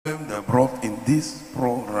this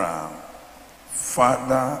program,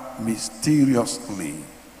 Father, mysteriously,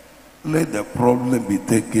 let the problem be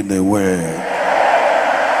taken away.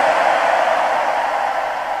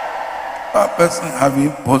 A person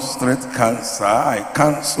having prostate cancer, I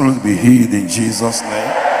cancel be healed in Jesus'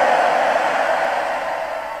 name.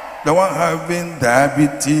 The one having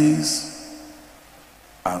diabetes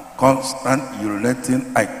and constant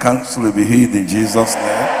urinating, I cancel be healed in Jesus'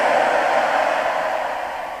 name.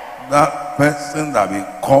 That person that be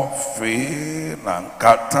coughing and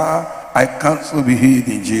catarrh, I cancel be healed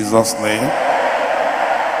in Jesus' name.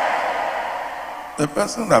 The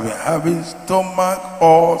person that be having stomach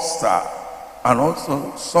ulcer, and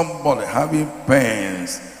also somebody having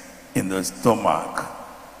pains in the stomach,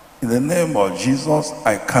 in the name of Jesus,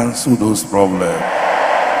 I cancel those problems.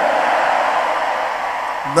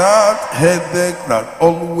 That headache that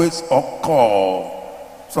always occurs,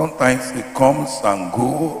 sometimes it comes and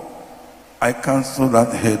goes, I cancel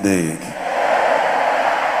that headache.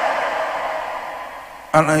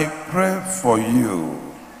 And I pray for you.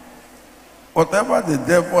 Whatever the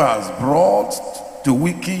devil has brought to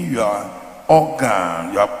weaken your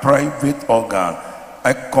organ, your private organ,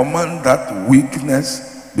 I command that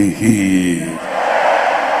weakness be healed.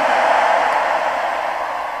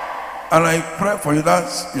 And I pray for you,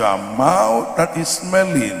 that's your mouth that is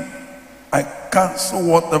smelling. I cancel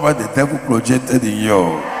whatever the devil projected in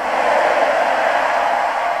you.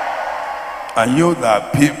 And you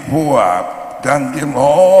that people are ganging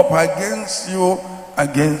up against you,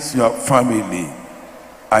 against your family,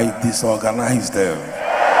 I disorganize them.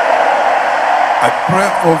 I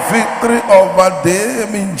pray for victory over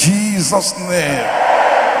them in Jesus' name.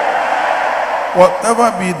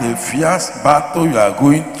 Whatever be the fierce battle you are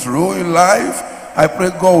going through in life, I pray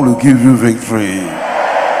God will give you victory.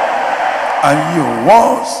 And you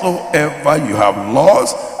whatsoever you have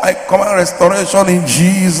lost, I command restoration in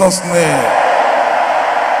Jesus' name.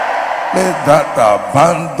 Let that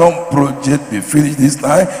abandoned project be finished this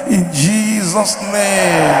time in Jesus'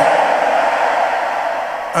 name.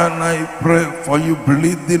 And I pray for you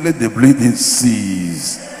bleeding, let the bleeding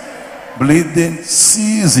cease. Bleeding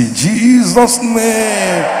cease in Jesus'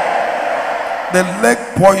 name. The leg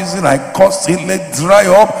poison I caused it, let dry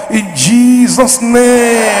up in Jesus'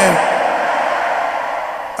 name.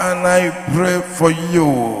 And I pray for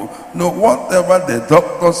you. No, whatever the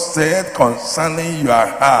doctor said concerning your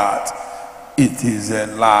heart, it is a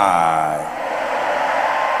lie.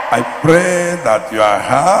 I pray that your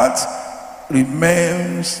heart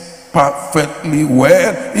remains perfectly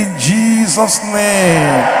well in Jesus'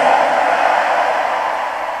 name.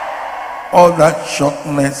 All that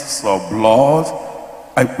shortness of blood,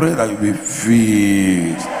 I pray that you be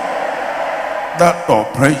filled. That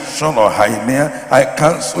oppression or hernia, I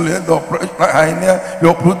cancel it. The oppression or hernia,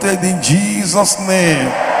 you're protected in Jesus' name.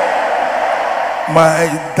 My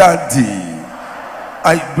daddy,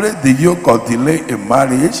 I break the yoke of delay in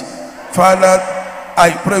marriage. Father,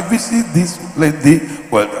 I pray visit this lady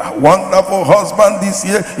with a wonderful husband this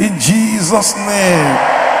year in Jesus' name.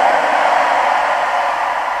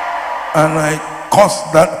 And I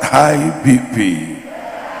cause that high BP.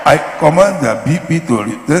 I command the BP to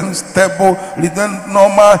return stable, return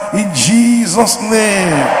normal in Jesus'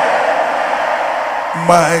 name.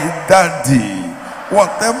 My daddy,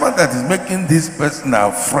 whatever that is making this person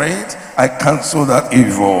afraid, I cancel that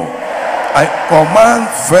evil. I command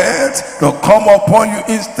faith to come upon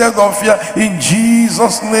you instead of fear in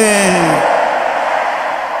Jesus' name.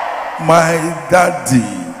 My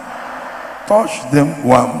daddy, touch them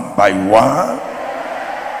one by one.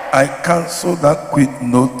 I cancel that quick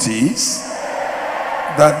notice.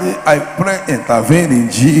 Daddy, I pray intervene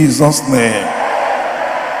in Jesus' name.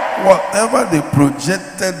 Whatever they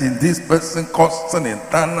projected in this person causing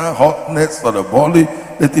internal hotness for the body,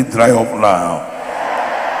 let it dry up now.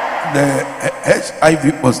 The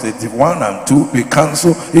HIV positive 1 and 2 be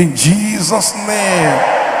cancelled in Jesus' name.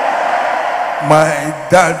 My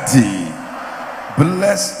daddy,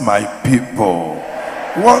 bless my people.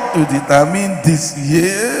 What to determine this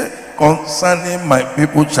year concerning my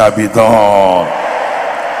people shall be done.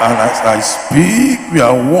 And as I speak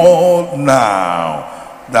your word now,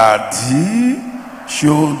 Daddy,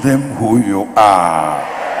 show them who you are.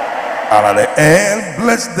 And at the end,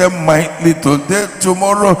 bless them mightily today,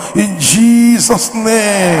 tomorrow, in Jesus'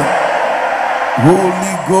 name.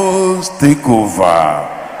 Holy Ghost, take over.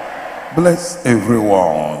 Bless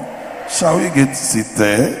everyone. Shall we get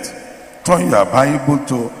seated? Turn your Bible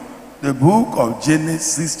to the book of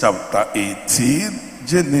Genesis chapter 18.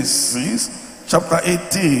 Genesis chapter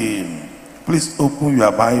 18. Please open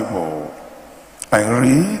your Bible. I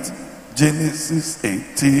read Genesis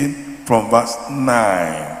 18 from verse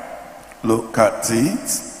 9. Look at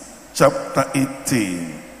it. Chapter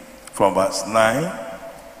 18 from verse 9.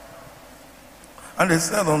 And they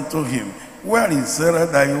said unto him, where is Sarah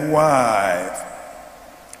thy wife?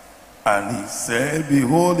 And he said,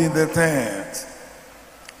 behold, in the tent.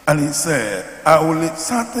 And he said, I will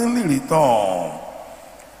certainly return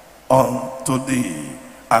unto thee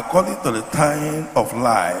according to the time of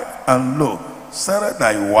life. And lo, Sarah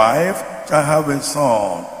thy wife shall have a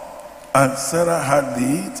son. And Sarah had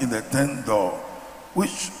it in the tent door,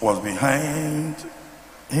 which was behind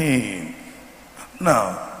him.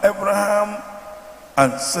 Now Abraham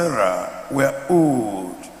and Sarah were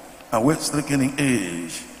old and were stricken in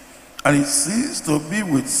age, and he ceased to be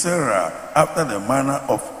with Sarah after the manner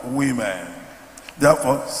of women.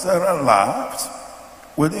 Therefore Sarah laughed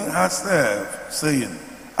within herself, saying,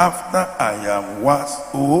 after I am waxed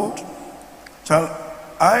old, shall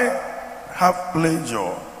I have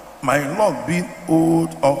pleasure, my Lord being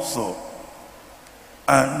old also?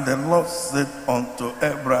 And the Lord said unto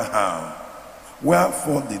Abraham,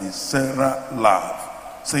 wherefore did Sarah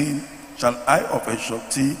laugh, saying, shall I of a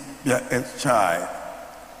surety bear a child,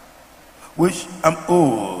 which am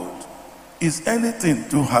old? Is anything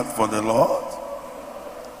too hard for the Lord?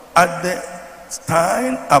 At the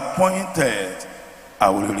time appointed, I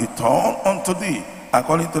will return unto thee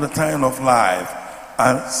according to the time of life,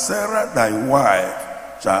 and Sarah thy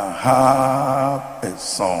wife shall have a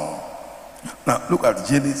son. Now look at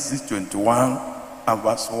Genesis 21 and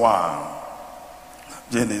verse 1.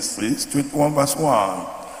 Genesis 21 verse 1.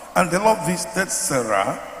 And the Lord visited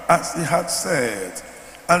Sarah as he had said,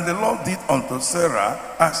 and the Lord did unto Sarah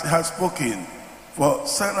as he had spoken. For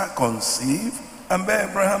Sarah conceived and bare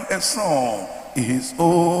Abraham a son in his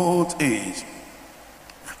old age,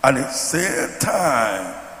 at the set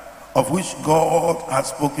time of which God had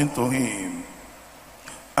spoken to him.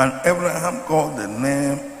 And Abraham called the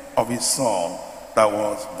name of his son that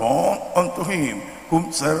was born unto him,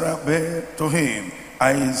 whom Sarah bare to him,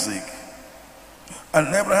 Isaac. And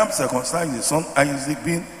Abraham circumcised his son Isaac,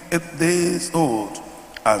 being 8 days old,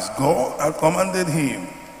 as God had commanded him.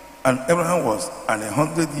 And Abraham was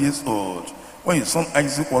 100 years old when his son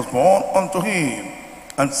Isaac was born unto him.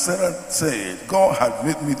 And Sarah said, God had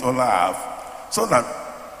made me to laugh, so that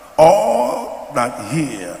all that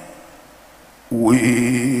hear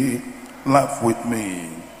will laugh with me.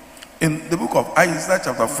 In the book of Isaiah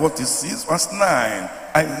chapter 46 verse 9,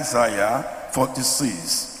 Isaiah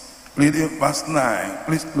 46, reading verse 9.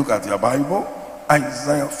 Please look at your Bible.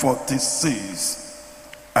 Isaiah 46.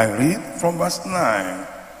 I read from verse 9,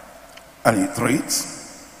 and it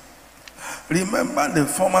reads, remember the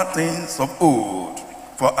former things of old,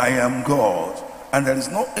 for I am God, and there is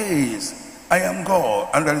no age. I am God,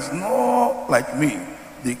 and there is no like me,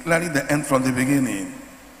 declaring the end from the beginning.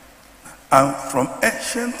 And from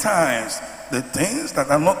ancient times, the things that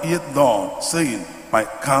are not yet done, saying, my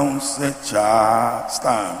counsel shall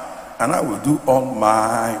stand, and I will do all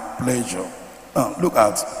my pleasure. Now look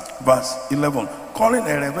at verse 11. Calling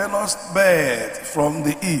a rebellious bird from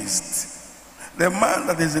the east, the man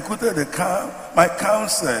that executed my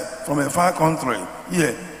counsel from a far country.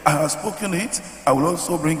 Yeah, I have spoken it, I will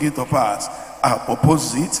also bring it to pass. I have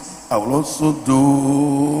proposed it, I will also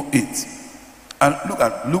do it. And look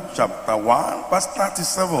at Luke chapter 1, verse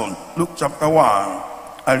 37. Luke chapter 1,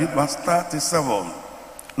 I read verse 37.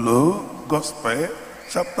 Luke, Gospel,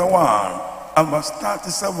 chapter 1, and verse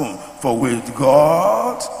 37. For with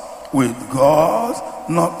God,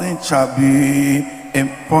 nothing shall be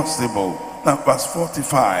impossible. Now verse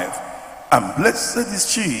 45. And blessed is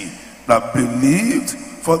she that believed,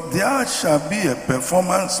 for there shall be a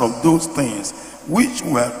performance of those things which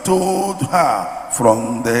were told her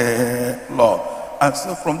from the Lord. And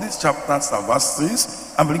so from these chapters and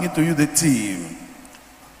verses, I'm bringing to you the theme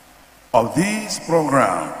of this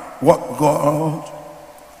program. What God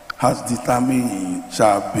has determined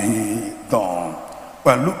shall be done.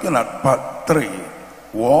 We're looking at part 3.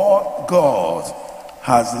 What God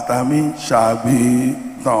has determined shall be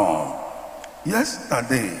done.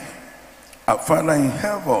 Yesterday, our Father in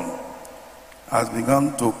heaven has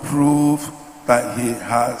begun to prove that he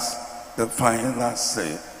has the final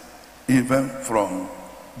say. Even from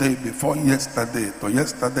day before yesterday to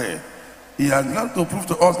yesterday, he has begun to prove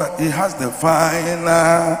to us that he has the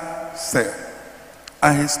final say.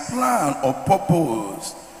 And his plan or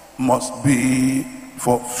purpose must be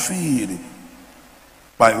fulfilled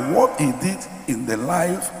by what he did in the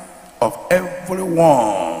life of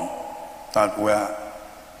everyone that were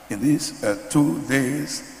in this 2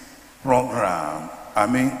 days program.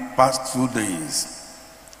 Past 2 days.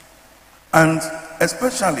 And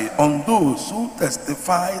especially on those who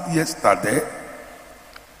testified yesterday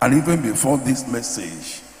and even before this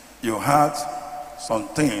message. You had some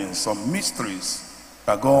things, some mysteries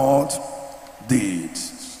that God did,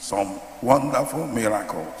 some wonderful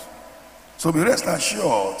miracles. So be rest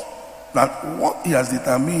assured that what he has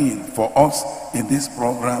determined for us in this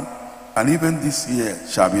program and even this year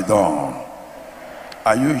shall be done.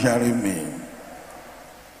 Are you hearing me?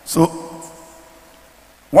 So,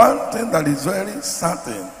 one thing that is very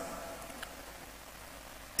certain,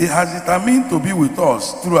 he has determined to be with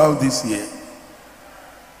us throughout this year.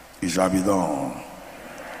 It shall be done.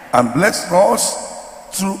 And bless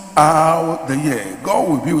us throughout the year. God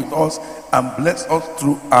will be with us and bless us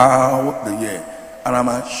throughout the year. And I'm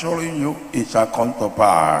assuring you, it shall come to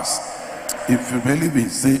pass. If you believe it,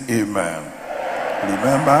 say amen.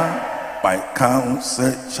 Remember, my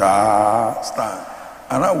counsel shall stand,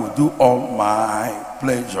 and I will do all my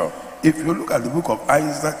pleasure. If you look at the book of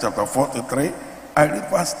Isaiah chapter 43, I read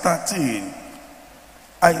verse 13.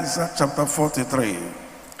 Isaiah chapter 43,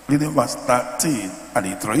 reading verse 13, and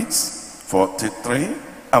it reads 43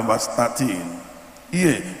 and verse 13.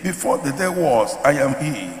 Yea, before the day was, I am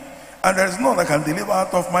he, and there is none that can deliver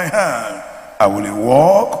out of my hand. I will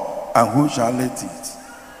walk, and who shall let it?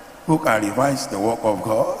 Who can revise the work of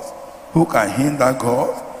God? Who can hinder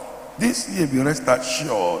God? This year, be rest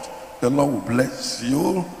assured, the Lord will bless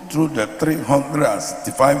you through the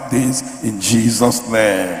 365 days in Jesus'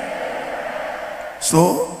 name.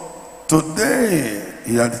 So, today,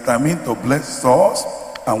 he has determined to bless us,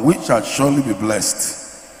 and we shall surely be blessed.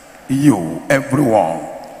 You, everyone.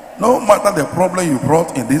 No matter the problem you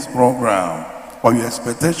brought in this program, or your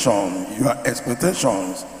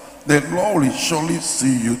expectations, the Lord will surely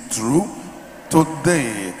see you through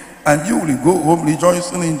today, and you will go home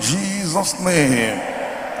rejoicing in Jesus' name.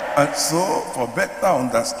 And so, for better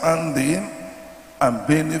understanding and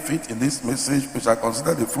benefit in this message, which I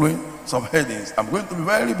consider the following subheadings, I'm going to be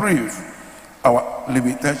very brief. Our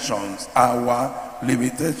limitations,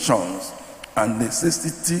 and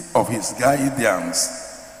necessity of his guidance.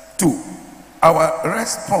 2, our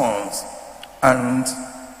response and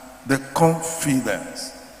the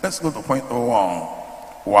confidence. Let's go to point 1.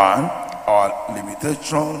 1, our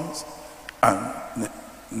limitations and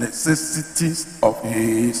necessities of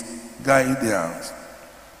his guidance.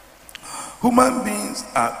 Human beings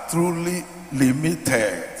are truly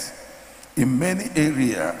limited in many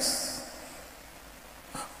areas.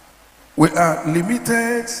 We are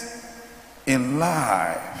limited in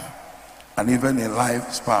life and even in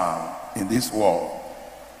lifespan in this world.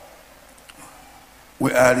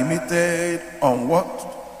 We are limited on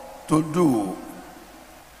what to do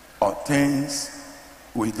or things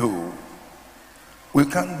we do. We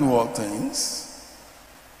can't do all things.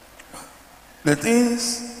 The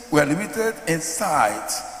things we are limited in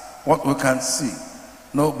sight, what we can see.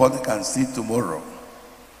 Nobody can see tomorrow.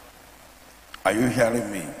 Are you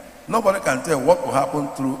hearing me? Nobody can tell what will happen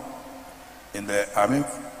through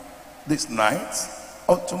this night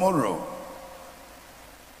or tomorrow.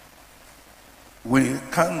 We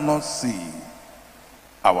cannot see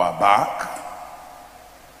our back.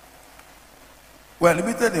 We are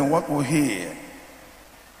limited in what we hear.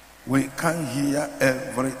 We can't hear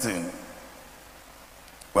everything.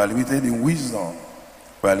 We are limited in wisdom.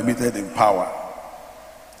 We are limited in power.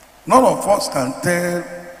 None of us can tell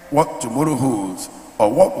what tomorrow holds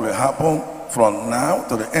or what will happen from now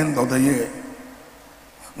to the end of the year.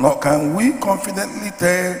 Nor can we confidently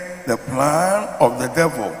tell the plan of the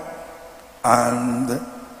devil and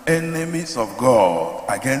enemies of God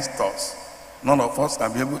against us. None of us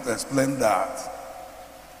can be able to explain that.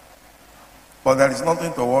 But there is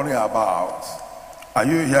nothing to worry about. Are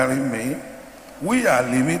you hearing me? We are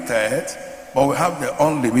limited, but we have the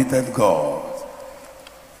unlimited God.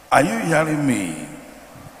 Are you hearing me?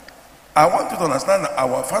 I want you to understand that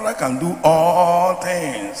our Father can do all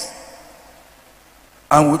things.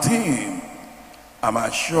 And with him, I'm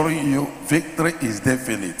assuring you, victory is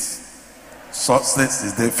definite. Success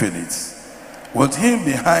is definite. With him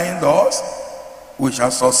behind us, we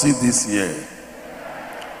shall succeed this year.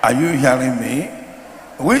 Are you hearing me?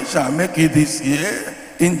 We shall make it this year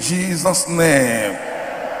in Jesus' name.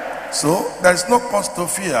 So there's no cause to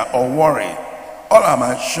fear or worry. All I'm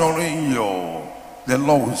assuring you, the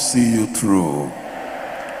Lord will see you through.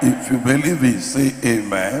 If you believe it, say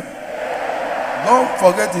amen. Don't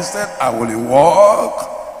forget, he said, I will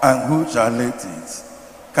walk, and who shall let it?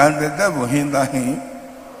 Can the devil hinder him?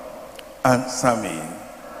 Answer me.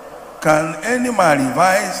 Can any man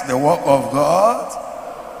revise the work of God?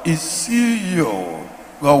 It's you.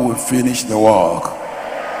 God will finish the work.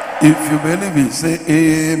 If you believe it, say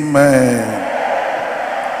amen.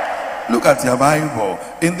 Look at your Bible.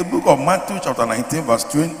 In the book of Matthew chapter 19 verse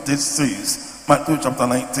 26. Matthew chapter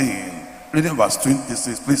 19. Reading verse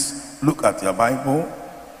 26. Please look at your Bible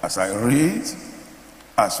as I read.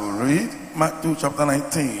 As we read Matthew chapter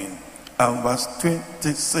 19 and verse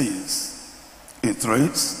 26. It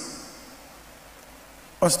reads.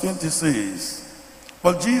 Verse 26.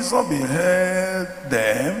 But Jesus beheld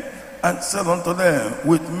them and said unto them,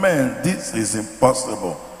 with men this is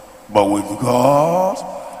impossible, but with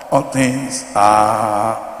God all things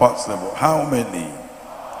are possible. How many?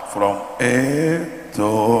 From A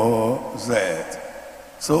to Z.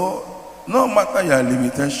 So, no matter your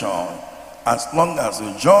limitation, as long as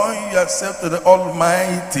you join yourself to the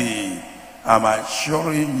Almighty, I'm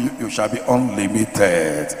assuring you, you shall be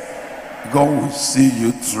unlimited. God will see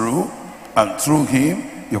you through, and through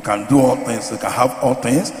Him, you can do all things, you can have all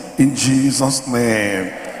things in Jesus'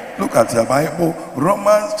 name. Look at your Bible.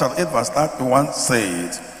 Romans chapter 8 verse 31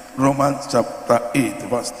 says, Romans chapter 8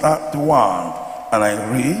 verse 31, and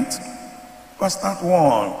I read verse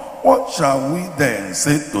 31. What shall we then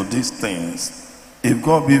say to these things? If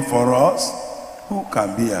God be for us, who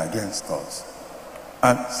can be against us?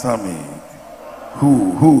 Answer me.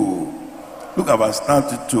 Who? Look at verse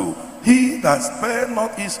 32. He that spared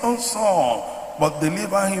not his own son, but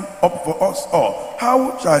deliver him up for us all,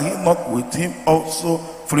 how shall he not with him also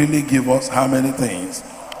freely give us how many things?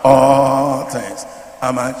 All things.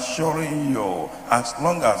 I'm assuring you, as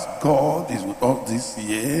long as God is with us this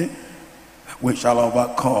year, we shall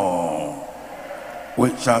overcome.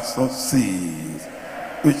 We shall succeed.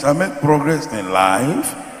 We shall make progress in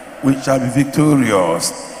life. We shall be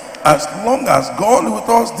victorious. As long as God is with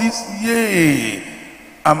us this year,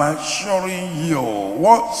 I'm assuring you,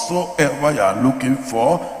 whatsoever you are looking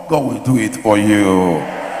for, God will do it for you.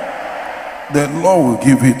 The Lord will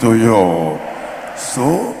give it to you.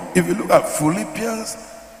 So, if you look at Philippians,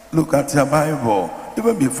 look at your Bible.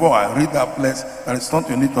 Even before I read that place, there is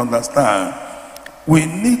something you need to understand. We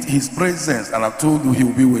need His presence, and I told you He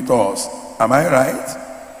will be with us. Am I right?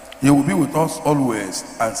 He will be with us always.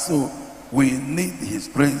 And so, we need His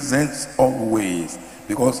presence always.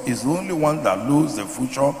 Because He's the only one that knows the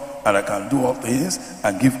future, and I can do all things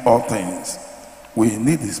and give all things. We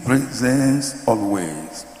need His presence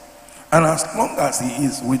always. And as long as He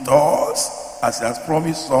is with us, as He has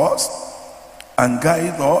promised us and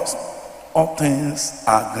guide us, all things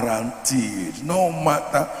are granted. No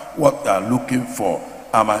matter what you are looking for,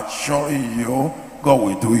 I'm assuring you, God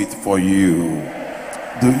will do it for you.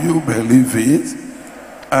 Do you believe it?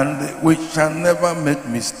 And we shall never make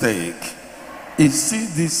mistake. You see,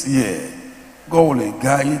 this year, God will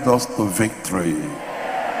guide us to victory.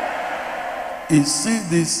 You see,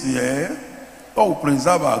 this year, God will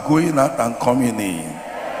preserve our going out and coming in.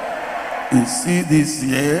 You see, this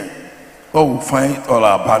year, God will fight all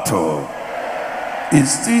our battle. You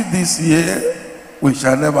see, this year, we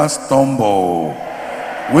shall never stumble.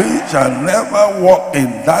 We shall never walk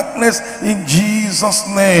in darkness in Jesus'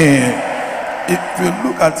 name. If you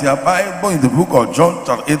look at your Bible in the book of John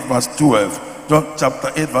chapter 8 verse 12, John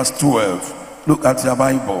chapter 8 verse 12, look at your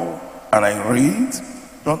Bible and I read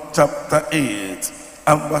John chapter 8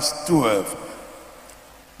 and verse 12.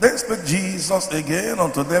 Then spake Jesus again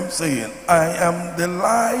unto them, saying, I am the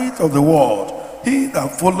light of the world. He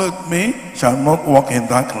that followeth me shall not walk in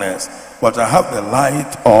darkness, but shall have the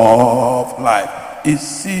light of life. You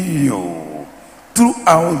see, you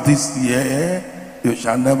throughout this year, you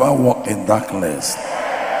shall never walk in darkness.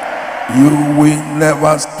 You will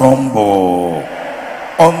never stumble.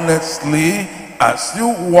 Honestly, as you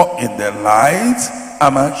walk in the light,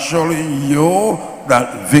 I'm assuring you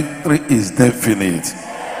that victory is definite.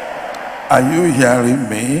 Are you hearing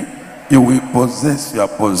me? You will possess your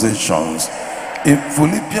possessions. In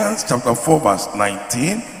Philippians chapter 4 verse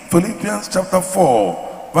 19, Philippians chapter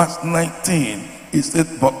 4 verse 19, it said,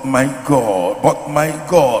 but my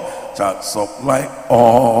God shall supply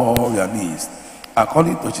all your needs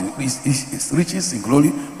according to his riches in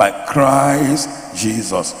glory by Christ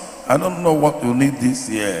Jesus. I don't know what you need this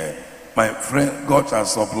year. My friend, God shall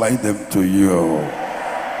supply them to you.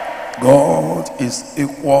 God is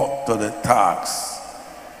equal to the task.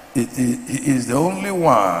 He is the only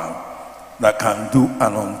one that can do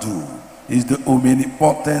and undo. He's the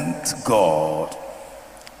omnipotent God.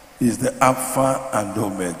 He's the Alpha and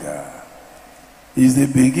Omega. He's the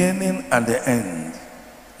beginning and the end.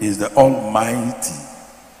 He's the Almighty.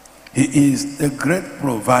 He is the great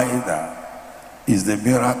provider. He's the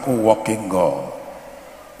miracle working God.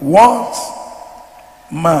 What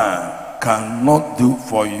man cannot do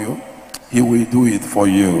for you, He will do it for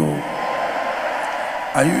you.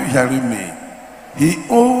 Are you hearing me? He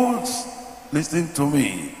holds, listen to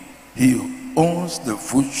me, He owns the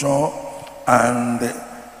future. And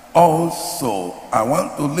also, I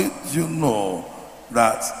want to let you know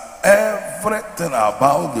that everything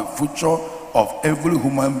about the future of every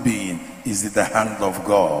human being is in the hand of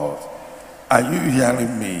God. Are you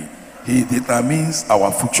hearing me? He determines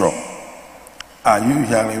our future. Are you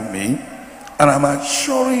hearing me? And I'm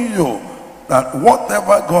assuring you that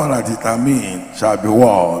whatever God has determined shall be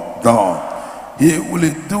what? Done. He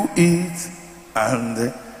will do it,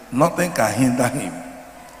 and nothing can hinder him.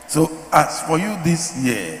 So as for you this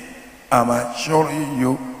year, I'm assuring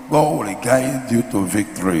you, God will guide you to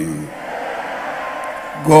victory.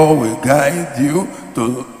 God will guide you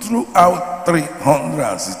throughout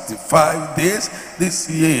 365 days this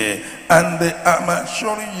year. And I'm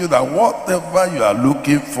assuring you that whatever you are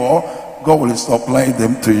looking for, God will supply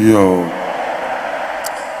them to you.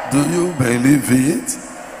 Do you believe it?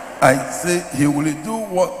 I say he will do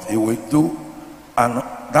what he will do, and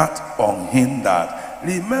that unhindered.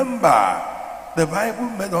 Remember, the Bible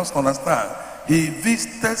made us understand he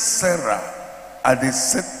visited Sarah at the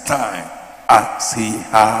set time as he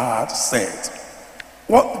had said.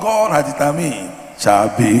 What God had determined shall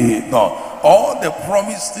be done. All the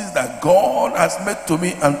promises that God has made to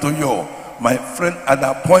me and to you, my friend, at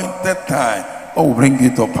the appointed time, will bring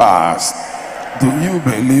it to pass. Do you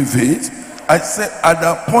believe it? I say at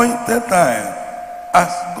the appointed time,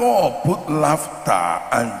 as God put laughter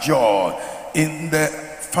and joy in the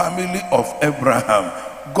family of Abraham,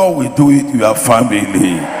 God will do it in your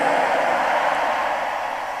family.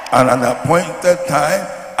 And at the appointed time,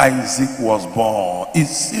 Isaac was born.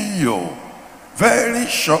 It's you. Very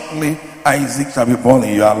shortly, Isaac shall be born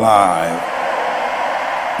in your life.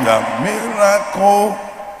 Your miracle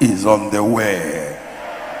is on the way.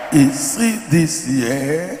 Is it this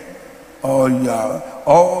year?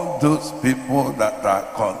 All those people that are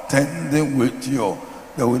contending with you,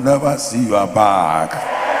 they will never see your back.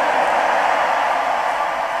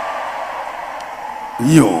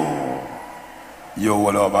 You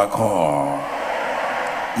will overcome.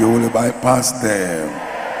 You will bypass them.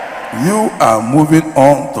 You are moving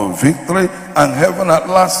on to victory and heaven at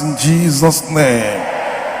last in Jesus' name.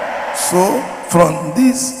 So from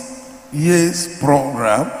this year's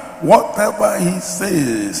program, whatever he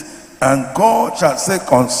says and God shall say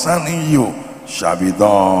concerning you shall be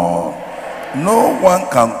done. No one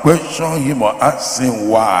can question him or ask him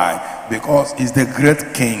why, because he's the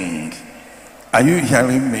great king. Are you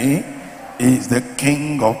hearing me? He's the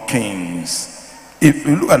King of Kings. If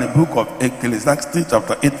you look at the book of Ecclesiastes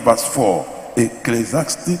chapter 8 verse 4,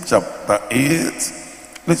 Ecclesiastes chapter 8,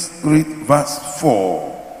 let's read verse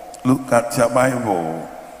 4. Look at your Bible.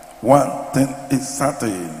 One thing is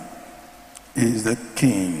certain, he is the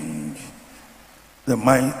King, the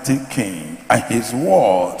mighty King, and his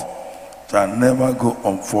word shall never go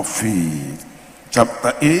unfulfilled.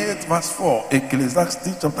 Chapter 8 verse 4,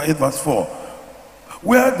 Ecclesiastes chapter 8 verse 4.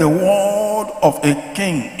 Where the word of a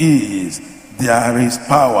king is, there is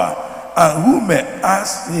power. And who may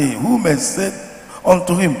ask him, who may say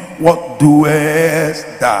unto him, what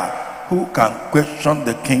doest thou? Who can question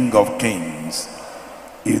the King of Kings?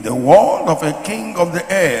 If the word of a king of the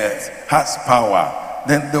earth has power,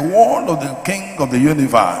 then the word of the King of the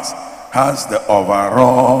universe has the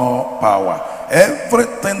overall power.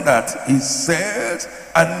 Everything that he says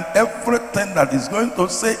and everything that he's going to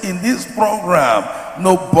say in this program,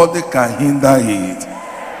 nobody can hinder it.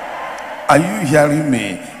 Are you hearing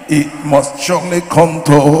me? It must surely come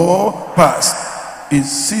to pass.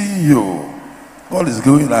 It's you. God is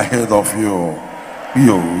going ahead of you.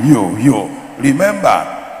 You.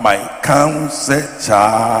 Remember, my counsel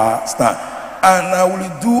shall stand, and I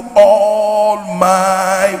will do all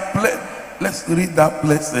my place. Let's read that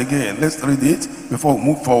place again. Let's read it before we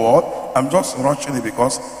move forward. I'm just rushing it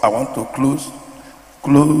because I want to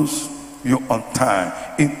close you on time.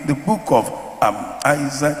 In the book of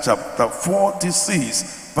Isaiah chapter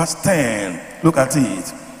 46 verse 10, look at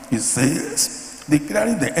it. It says,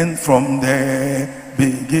 declaring the end from the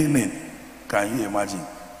beginning. Can you imagine?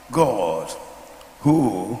 God,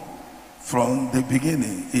 who from the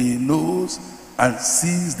beginning, he knows and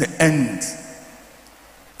sees the end.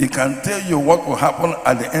 He can tell you what will happen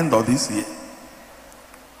at the end of this year.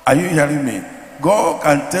 Are you hearing me? God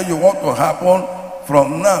can tell you what will happen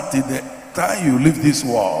from now till the time you leave this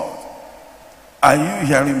world. Are you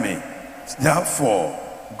hearing me? Therefore,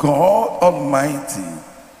 God Almighty,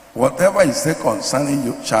 whatever he said concerning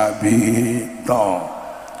you shall be done.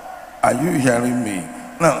 Are you hearing me?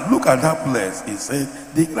 Now look at that place. He said,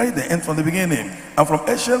 declare the end from the beginning, and from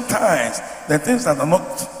ancient times the things that are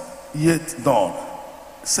not yet done.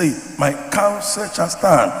 Say, my counsel shall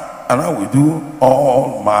stand, and I will do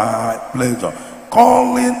all my pleasure.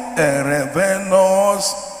 Calling a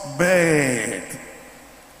ravenous bird.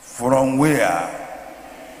 From where?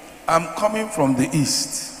 I'm coming from the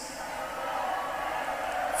east.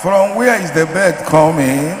 From where is the bird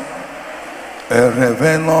coming? A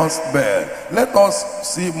ravenous bird. Let us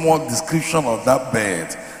see more description of that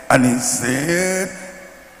bird. And he said,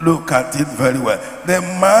 look at it very well. The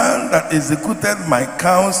man that executed my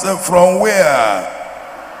counsel from where?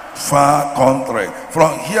 Far country.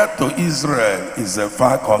 From here to Israel is a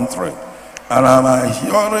far country. And I'm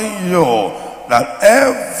hearing you that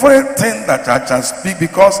everything that I shall speak,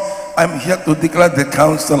 because I'm here to declare the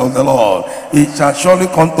counsel of the Lord, it shall surely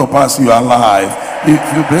come to pass in your life.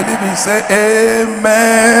 If you believe it, say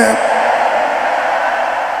amen.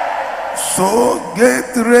 So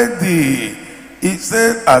get ready. He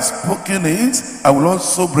said, I have spoken it, I will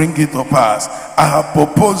also bring it to pass. I have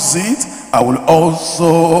proposed it, I will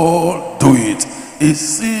also do it. He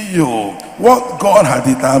see you, what God had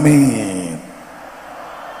determined.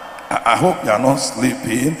 I hope you are not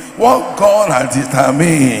sleeping. What God has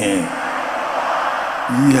determined.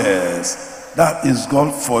 Yes, that is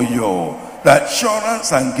God for you. The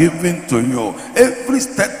assurance I'm giving to you. Every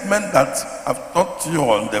statement that I've taught you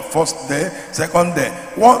on the first day, second day,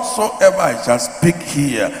 whatsoever I shall speak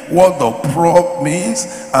here, word of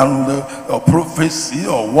promise and prophecy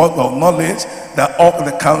or word of knowledge, that all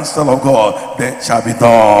the counsel of God, that shall be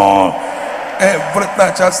done. Everything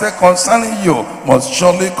I shall say concerning you must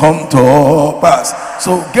surely come to pass.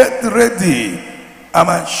 So get ready. I'm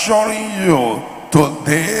assuring you,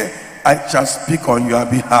 today I shall speak on your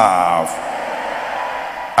behalf.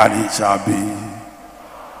 And it shall be.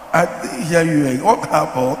 I didn't hear you. What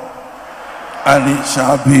happened? And it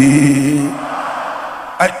shall be.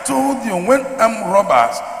 I told you, when armed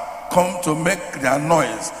robbers come to make their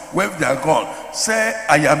noise, wave their gun, say,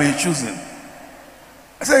 I am a choosing.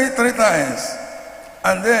 I say it 3 times,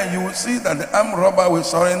 and then you will see that the armed robber will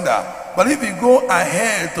surrender. But if you go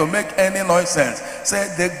ahead to make any nonsense, say,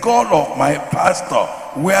 the God of my pastor,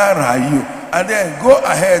 where are you? And then go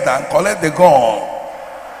ahead and collect the gun.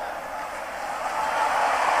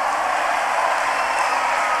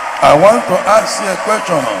 I want to ask you a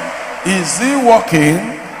question. Is he walking?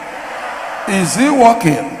 Is he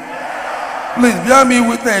walking? Please bear me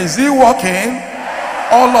witness. Is he walking?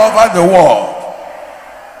 All over the world.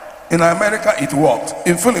 In America, it worked.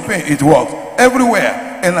 In Philippines, it worked.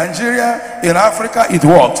 Everywhere. In Nigeria, in Africa, it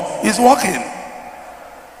worked. It's working.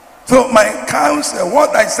 So my counsel,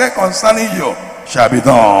 what I say concerning you, shall be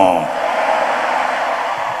done.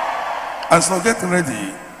 And so get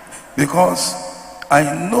ready, because I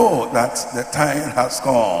know that the time has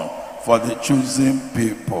come for the choosing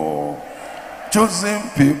people. Choosing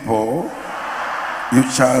people, you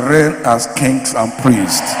shall reign as kings and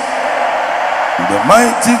priests. The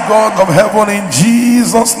mighty God of heaven, in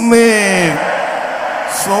Jesus' name.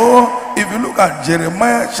 So if you look at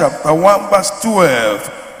Jeremiah chapter 1 verse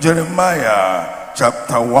 12, Jeremiah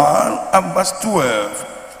chapter 1 and verse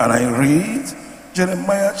 12, and I read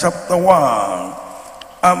Jeremiah chapter 1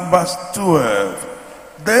 and verse 12.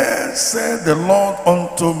 Then said the Lord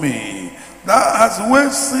unto me, thou hast well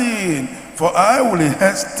seen, for I will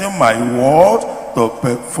hasten my word to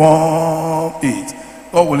perform it.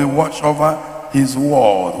 God will watch over his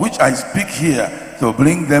word, which I speak here, to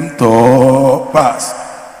bring them to pass.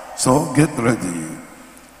 So get ready.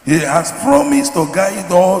 He has promised to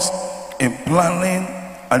guide us in planning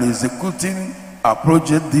and executing our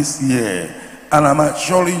project this year, and I'm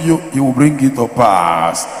assuring you, he will bring it to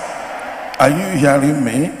pass. Are you hearing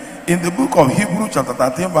me? In the book of Hebrews chapter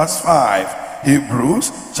 13 verse 5,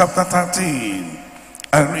 Hebrews chapter 13,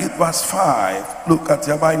 I read verse 5. Look at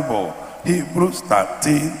your Bible. Hebrews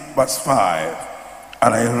 13 verse 5,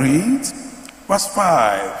 and I read verse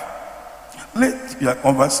 5. Let your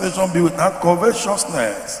conversation be without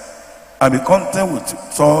covetousness, and be content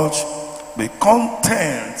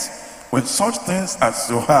with such things as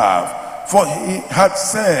you have. For he had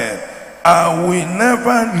said, I will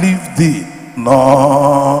never leave thee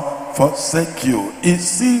nor forsake you. You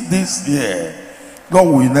see, this year, God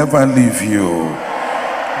will never leave you.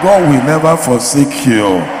 God will never forsake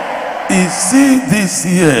you. You see, this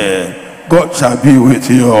year, God shall be with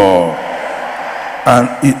you. And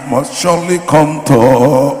it must surely come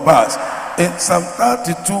to pass. In Psalm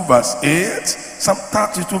 32 verse 8, Psalm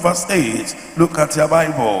 32 verse 8, look at your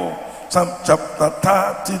Bible. Psalm chapter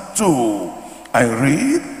 32, I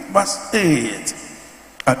read verse 8,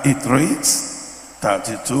 and it reads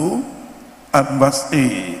 32 and verse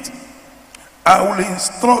 8. I will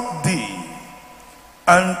instruct thee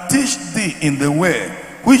and teach thee in the way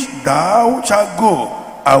which thou shalt go.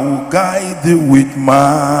 I will guide thee with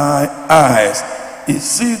my eyes. You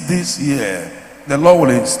see, this year, the Lord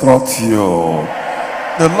will instruct you.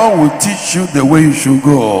 The Lord will teach you the way you should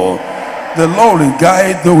go. The Lord will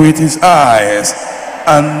guide you with his eyes,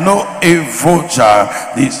 and no evil shall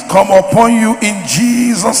this come upon you in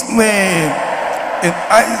Jesus' name. In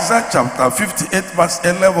Isaiah chapter 58 verse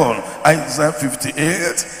 11, Isaiah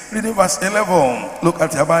 58 reading verse 11, look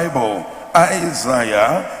at your Bible.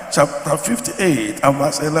 Isaiah chapter 58 and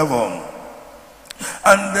verse 11.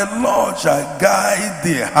 And the Lord shall guide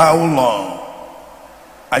thee how long?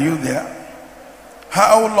 Are you there?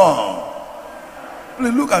 How long?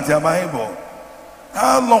 Please look at your Bible.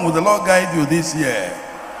 How long will the Lord guide you this year?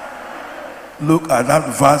 Look at that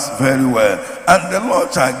verse very well. And the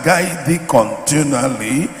Lord shall guide thee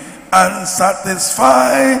continually and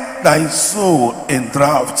satisfy thy soul in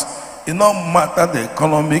drought. It no matter the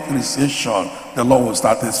economic recession, the Lord will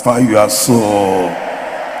satisfy your soul.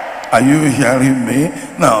 Are you hearing me?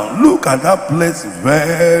 Now look at that place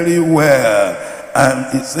very well.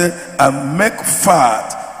 And it said, and make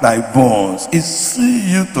fat thy bones. It see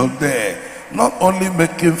you today. Not only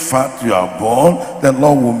making fat your bone, the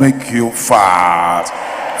Lord will make you fat.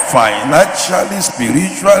 Financially,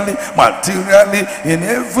 spiritually, materially, in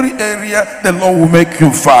every area, the Lord will make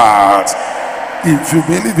you fat. If you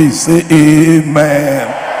believe it, say amen.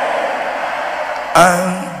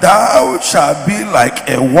 And thou shalt be like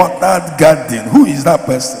a watered garden. Who is that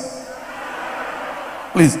person?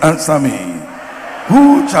 Please answer me.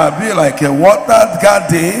 Who shall be like a watered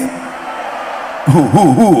garden?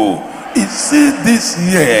 Who? You see, this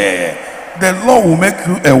year, the Lord will make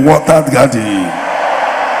you a watered garden.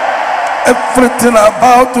 Everything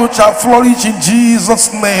about you shall flourish in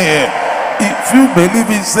Jesus' name. If you believe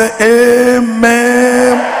it, say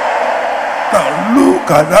amen. Now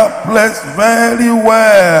look at that place very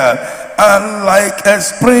well. And like a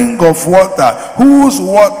spring of water, whose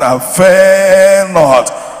water fail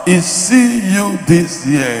not. Is see you this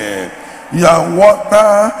year. Your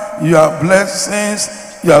water, your blessings,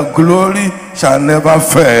 your glory shall never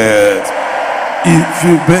fail. If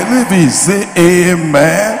you believe it, say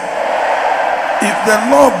amen. If the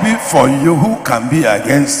Lord be for you, who can be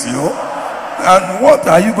against you? And what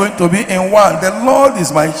are you going to be in want? The Lord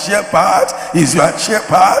is my shepherd, is your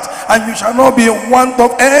shepherd, and you shall not be in want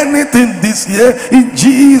of anything this year in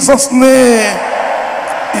Jesus' name.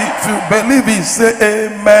 If you believe it, say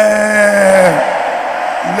amen.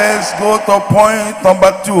 Let's go to point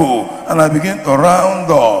number 2, and I begin to round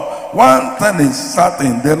up. One thing is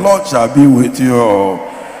certain, the Lord shall be with you.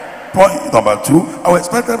 Point number 2, our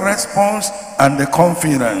expected response and the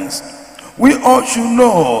confidence. We all should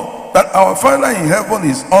know that our Father in heaven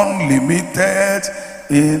is unlimited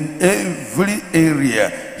in every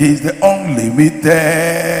area. He is the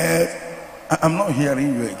unlimited. I'm not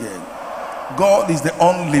hearing you again. God is the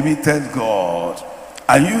unlimited God.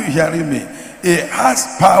 Are you hearing me? He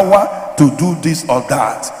has power to do this or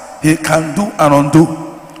that. He can do and undo.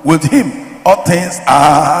 With him, all things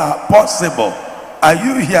are possible. Are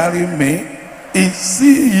you hearing me? He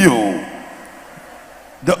see you.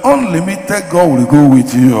 The unlimited God will go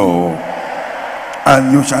with you.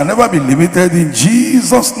 And you shall never be limited in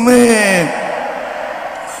Jesus' name.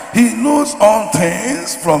 He knows all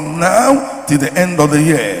things from now till the end of the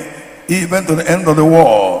year, even to the end of the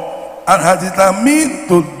world, and has determined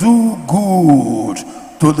to do good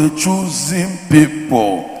to the choosing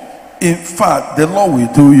people. In fact, the Lord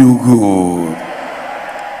will do you good.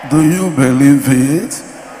 Do you believe it?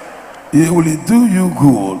 He will do you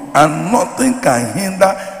good, and nothing can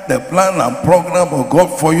hinder the plan and program of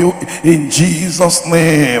God for you in Jesus'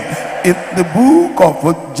 name. In the book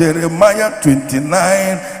of Jeremiah 29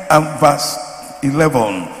 and verse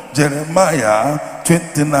 11, Jeremiah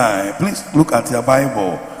 29, please look at your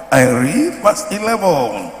Bible. I read verse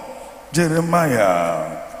 11.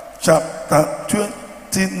 Jeremiah chapter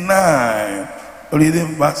 29,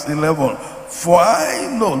 reading verse 11. For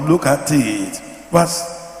I know, look at it,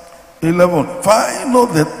 verse 11. For I know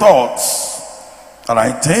the thoughts that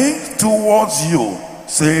I think towards you,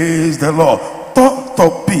 says the Lord, thought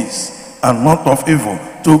of peace and not of evil,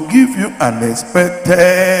 to give you an expected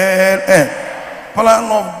end.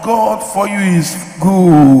 Plan of God for you is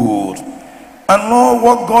good. And Lord,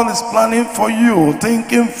 what God is planning for you,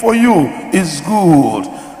 thinking for you, is good.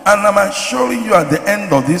 And I'm assuring you, at the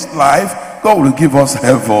end of this life, God will give us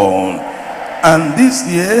heaven. And this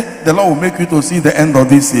year, the Lord will make you to see the end of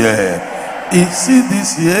this year. If see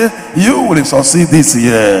this year, you will succeed this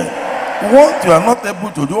year. What you are not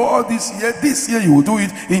able to do all this year you will do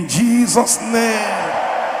it in Jesus' name.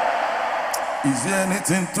 Is there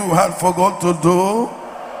anything too hard for God to do?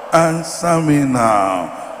 Answer me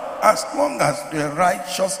now. As long as you're a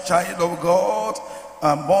righteous child of God,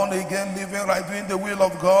 I'm born again, living right, doing the will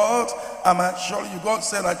of God, I'm sure you, God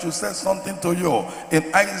said I should say something to you.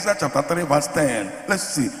 In Isaiah chapter 3 verse 10, let's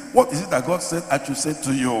see. What is it that God said I should say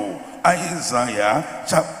to you? Isaiah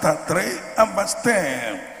chapter 3 and verse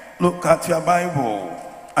 10. Look at your Bible.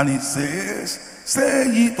 And it says,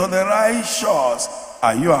 say ye to the righteous,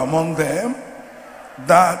 are you among them?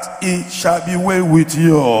 That it shall be well with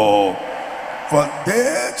you. For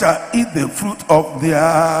they shall eat the fruit of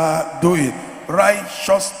their doing.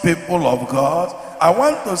 Righteous people of God, I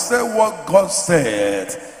want to say what God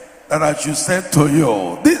said that I should say to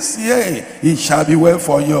you. This year it shall be well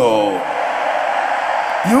for you.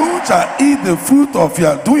 You shall eat the fruit of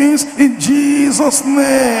your doings in Jesus'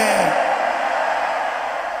 name.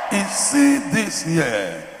 You see, this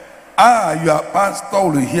year, your pastor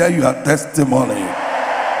will hear your testimony.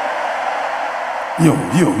 You.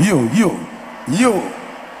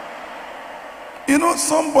 You know,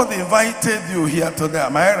 somebody invited you here today.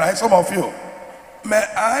 Am I right? Some of you. May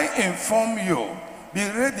I inform you, be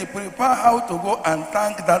ready, prepare how to go and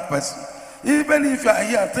thank that person. Even if you are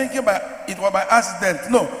here thinking it was by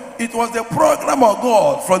accident. No, it was the program of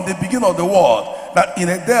God from the beginning of the world that in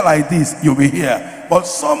a day like this you'll be here. But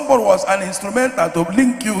somebody was an instrumental to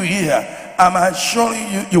link you here. I'm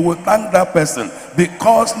assuring you, you will thank that person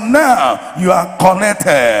because now you are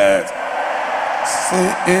connected. Say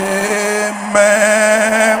amen.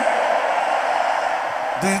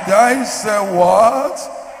 Did I say what?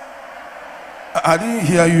 I didn't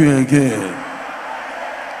hear you again.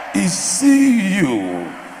 He see you.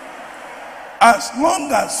 As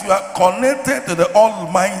long as you are connected to the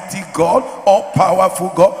Almighty God,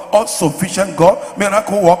 all-powerful God, all-sufficient God,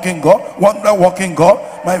 miracle-working God, wonder-working God,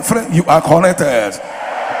 my friend, you are connected.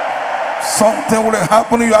 Something will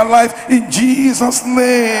happen in your life in Jesus'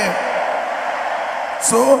 name.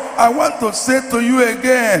 So I want to say to you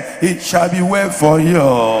again, it shall be well for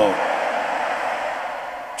you.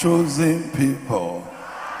 Chosen people.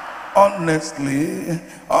 Honestly,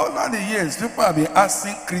 all of the years people have been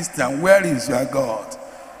asking Christian, where is your God?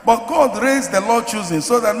 But God raised the Lord choosing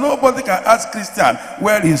so that nobody can ask Christian,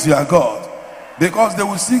 where is your God? Because they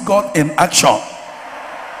will see God in action.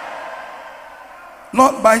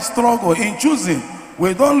 Not by struggle. In choosing,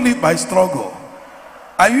 we don't live by struggle.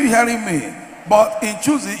 Are you hearing me? But in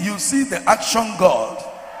choosing, you see the action God.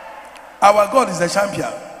 Our God is the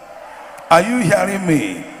champion. Are you hearing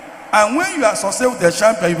me? And when you are successful with the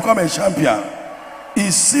champion, you become a champion.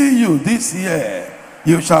 He see you this year,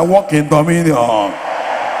 you shall walk in dominion.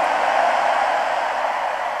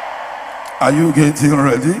 Are you getting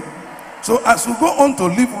ready? So as we go on to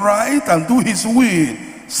live right and do his will,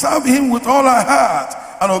 serve him with all our heart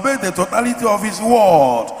and obey the totality of his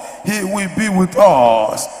word, he will be with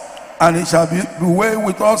us. And it shall be well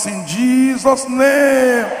with us in Jesus'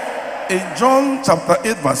 name. In John chapter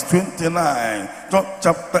 8 verse 29. John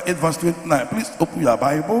chapter 8 verse 29. Please open your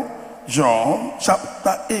Bible. John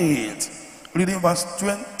chapter 8. Reading verse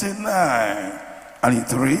 29. And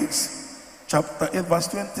it reads, chapter 8 verse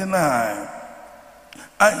 29.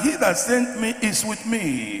 And he that sent me is with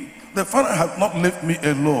me. The Father hath not left me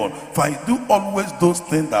alone, for I do always those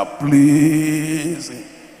things that please him.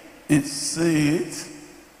 It says,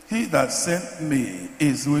 he that sent me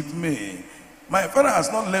is with me. My Father has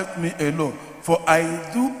not left me alone, for I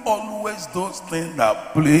do always those things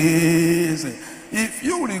that please him. If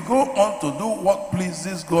you will go on to do what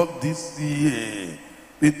pleases God this year,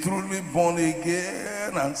 be truly born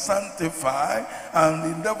again and sanctified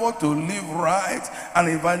and endeavor to live right and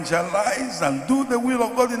evangelize and do the will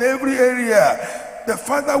of God in every area, the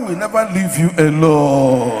Father will never leave you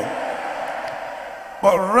alone.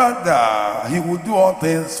 But rather, he will do all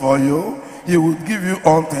things for you. He will give you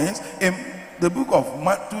all things. In the book of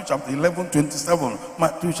Matthew chapter 11, 27.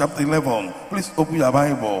 Matthew chapter 11. Please open your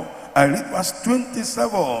Bible. I read verse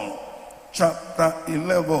 27. Chapter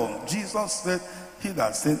 11. Jesus said, he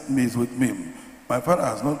that sent me is with me. My Father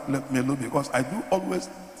has not left me alone because I do always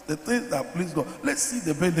the things that please God. Let's see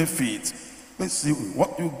the benefit. Let's see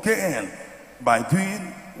what you gain by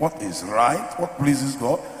doing what is right, what pleases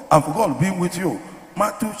God, and for God being with you.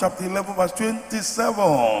 Matthew chapter 11 verse 27.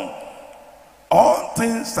 All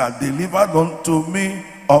things are delivered unto me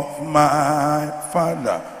of my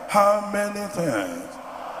Father. How many things?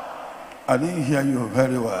 I didn't hear you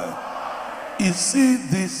very well. You see,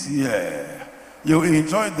 this year, you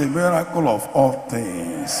enjoy the miracle of all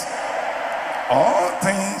things. All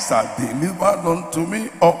things are delivered unto me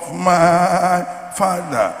of my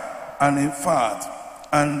Father. And in fact,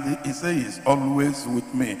 and he says he's always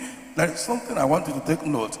with me. There is something I want you to take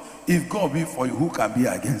note. If God be for you, who can be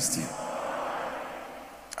against you?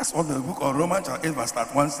 That's what the book of Romans chapter 8 verse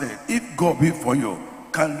 1 said. If God be for you,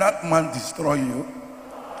 can that man destroy you?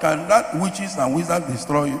 Can that witches and wizards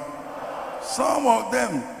destroy you? Some of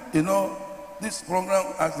them, this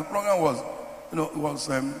program, as the program was,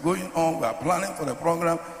 going on, we are planning for the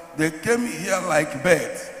program. They came here like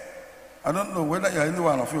birds. I don't know whether any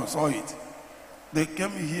one of you saw it. They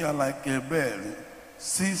came here like a bird,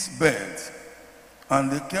 6 birds.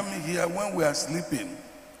 And they came here when we are sleeping.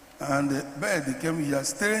 And the bird, they came here,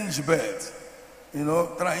 strange birds,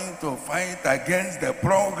 trying to fight against the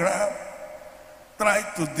program, trying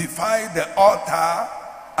to defy the altar,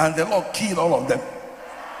 and the Lord killed all of them.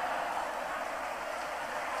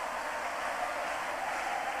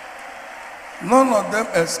 None of them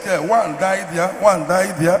escaped. One died there, one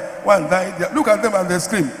died there, one died there. Look at them and they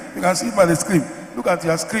scream. You can see it by the scream. Look at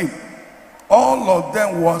your scream. All of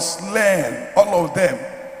them was slain. All of them.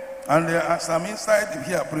 And as I'm inside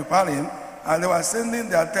here preparing, and they were sending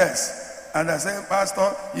their tests. And I said,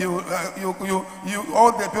 Pastor, you,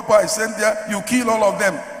 all the people I sent there, you kill all of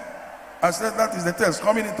them. I said, that is the test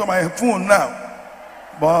coming into my phone now.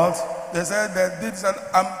 But they said that this, and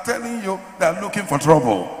I'm telling you, they're looking for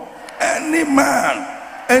trouble. Any man,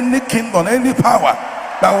 any kingdom, any power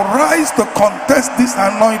that will rise to contest this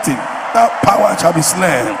anointing, that power shall be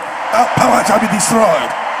slain. That power shall be destroyed.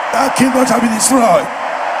 That kingdom shall be destroyed.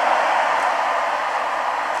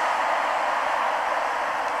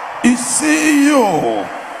 You see,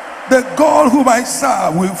 the God whom I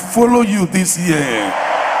serve will follow you this year.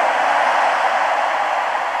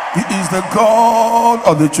 He is the God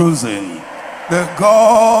of the chosen. The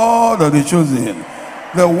God of the chosen.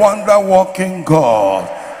 The wonder-working God.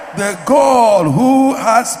 The God who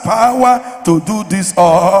has power to do this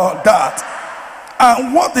or that.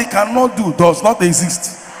 And what they cannot do does not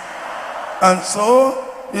exist. And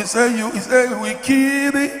so, he said, we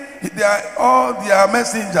kill all their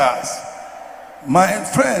messengers. My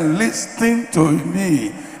friend, listen to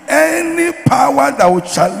me. Any power that will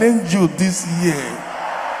challenge you this year,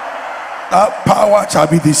 that power shall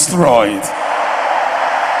be destroyed.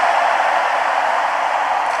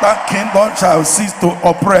 That kingdom shall cease to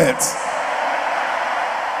operate.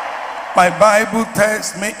 My Bible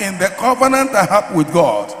tells me in the covenant I have with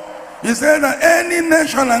God, he said that any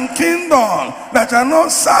nation and kingdom that shall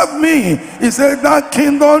not serve me, he said that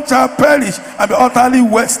kingdom shall perish and be utterly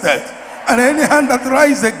wasted. And any hand that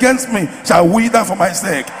rises against me shall wither for my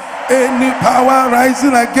sake. Any power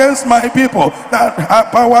rising against my people, that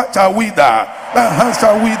power shall wither. That hand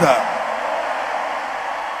shall wither.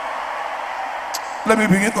 Let me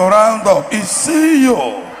begin to round up. You see you.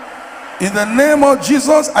 In the name of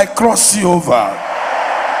Jesus, I cross you over.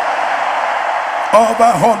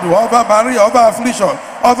 Over hunger, over barrier, over affliction,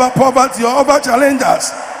 over poverty, over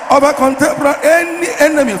challenges, over contemporary, any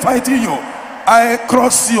enemy fighting you, I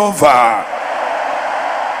cross you over.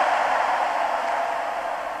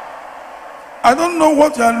 I don't know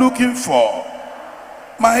what you are looking for.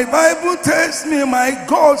 My Bible tells me, my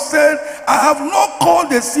God said, I have not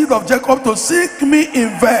called the seed of Jacob to seek me in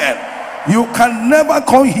vain. You can never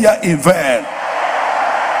come here in vain.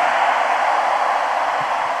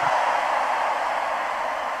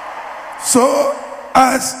 So,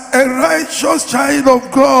 as a righteous child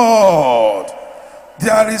of God,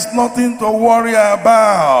 there is nothing to worry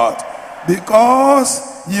about, because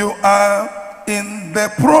you are in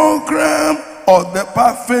the program of the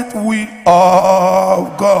perfect will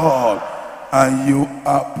of God, and you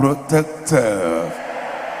are protected,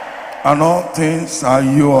 and all things are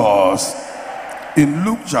yours. In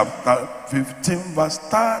Luke chapter 15 verse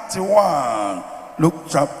 31, Luke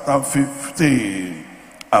chapter 15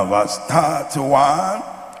 and verse 31,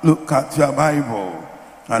 look at your Bible,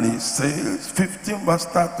 and it says, 15 verse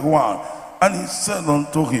 31, and he said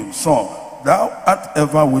unto him, Son, thou art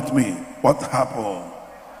ever with me. What happened?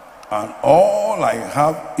 And all I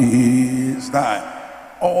have is thine.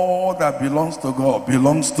 All that belongs to God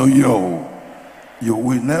belongs to you. You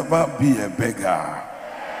will never be a beggar.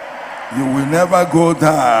 You will never go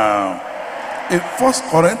down. In 1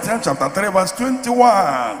 Corinthians chapter 3 verse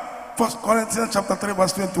 21. 1 Corinthians chapter 3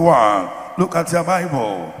 verse 21. Look at your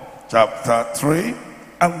Bible. Chapter 3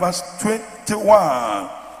 and verse 21.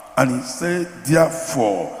 And he said,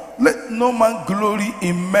 therefore, let no man glory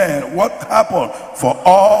in men. What happened? For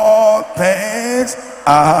all things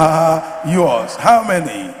are yours. How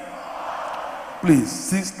many? Please,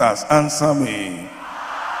 sisters, answer me.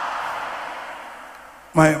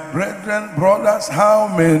 My brethren, brothers, how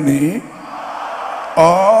many?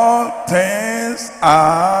 All things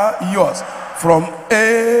are yours. From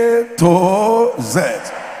A to Z.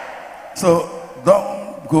 So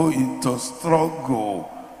don't go into struggle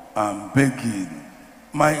and begging.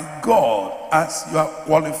 My God, as you are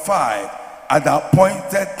qualified at the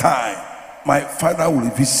appointed time, my Father will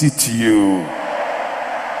visit you.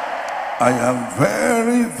 I am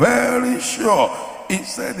very, very sure. He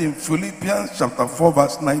said in Philippians chapter 4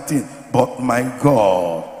 verse 19, but my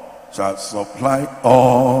God shall supply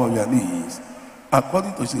all your needs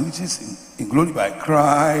according to his riches in glory by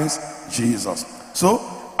Christ Jesus. So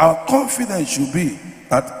our confidence should be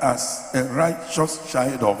that as a righteous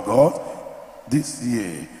child of God, this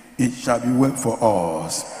year it shall be well for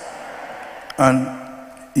us. And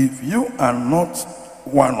if you are not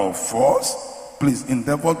one of us, please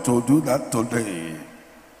endeavor to do that today.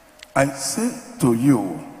 I say to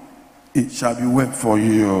you, it shall be well for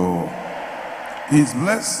you. His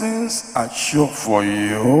blessings are sure for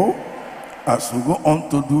you as we go on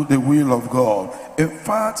to do the will of God. In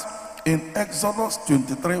fact, in Exodus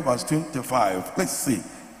 23 verse 25, let's see,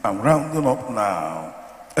 I'm rounding up now.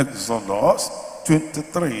 Exodus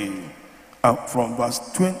 23 from verse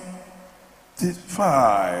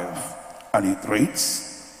 25, and it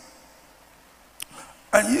reads,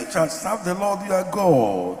 and ye shall serve the Lord your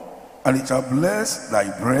God, and he shall bless thy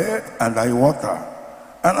bread and thy water.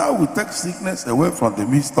 And I will take sickness away from the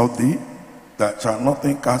midst of thee, that shall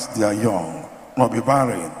nothing cast their young, nor be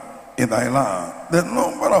barren in thy land. The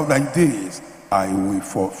number of thy days I will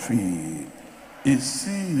fulfill.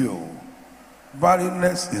 See you.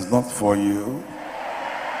 Barrenness is not for you.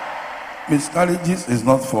 Miscarriages is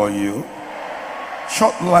not for you.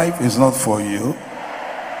 Short life is not for you.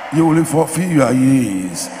 You will fulfill your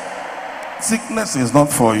years. Sickness is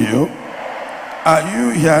not for you. Are you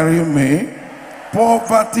hearing me?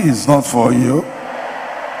 Poverty is not for you.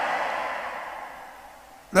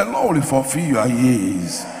 The Lord will fulfill your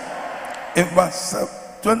years. In verse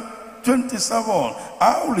 27,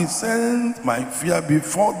 I will send my fear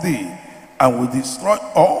before thee, and will destroy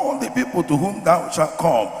all the people to whom thou shalt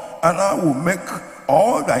come, and I will make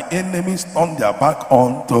all thy enemies turn their back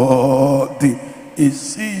unto thee.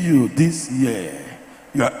 See you this year,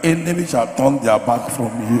 your enemies shall turn their back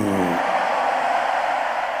from you.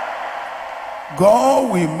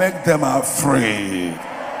 God will make them afraid.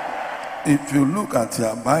 If you look at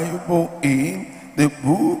your Bible in the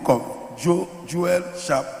book of Joel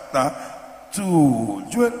chapter 2,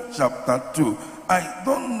 Joel chapter 2, I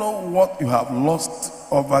don't know what you have lost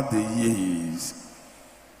over the years.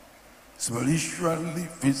 Spiritually,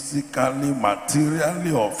 physically,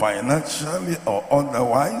 materially, or financially, or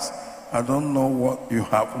otherwise, I don't know what you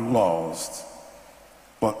have lost.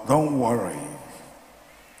 But don't worry,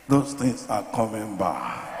 those things are coming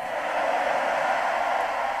back.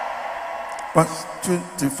 Verse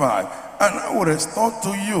 25, and I will restore to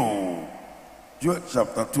you, Joel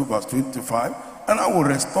chapter 2 verse 25, and I will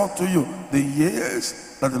restore to you the years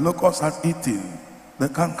that the locust has eaten, the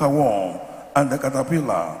cankerworm, and the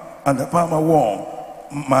caterpillar, and the palmer worm,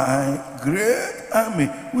 my great army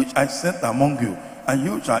which I sent among you, and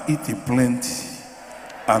you shall eat in plenty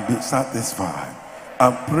and be satisfied,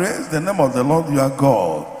 and praise the name of the Lord your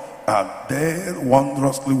God, and deal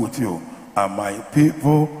wondrously with you, and my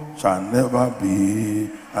people shall never be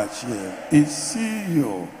ashamed. See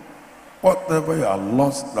you. Whatever you are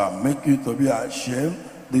lost that make you to be ashamed,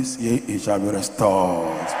 this year it shall be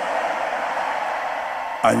restored,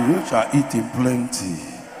 and you shall eat in plenty,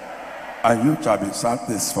 and you shall be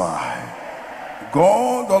satisfied.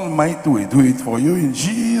 God Almighty will do it for you in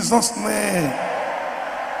Jesus' name.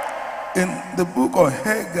 In the book of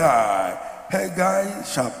Haggai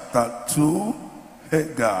chapter 2,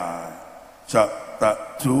 Haggai chapter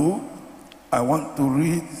 2, I want to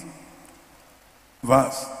read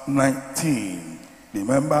verse 19.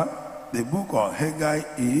 Remember, the book of Haggai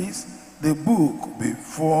is the book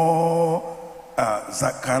before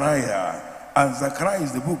Zechariah. And Zechariah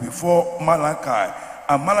is the book before Malachi,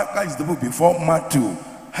 and Malachi is the book before Matthew.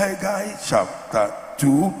 Haggai chapter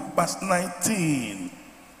 2 verse 19.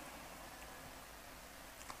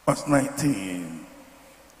 Verse 19.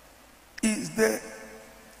 Is the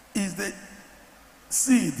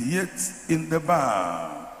seed yet in the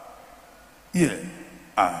barn? Yea,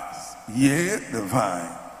 as yea the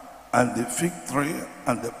vine, and the fig tree,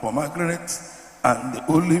 and the pomegranate, and the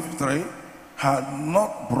olive tree had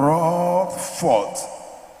not brought forth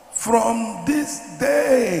from this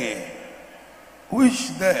day.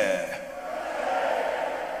 Which day?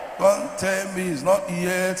 Don't tell me it's not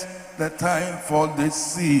yet the time for the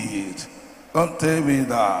seed. Don't tell me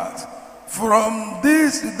that. From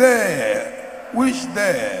this day. Which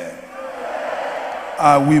day?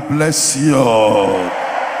 I will bless you.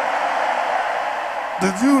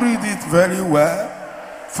 Did you read it very well?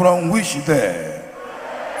 From which day?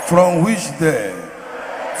 From which day?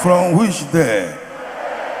 From which day?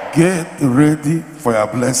 Get ready for your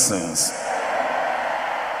blessings.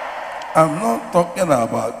 I'm not talking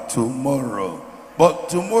about tomorrow, but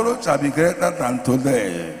tomorrow shall be greater than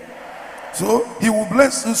today. So he will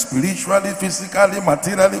bless you spiritually, physically,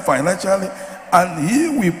 materially, financially, and he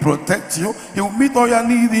will protect you. He will meet all your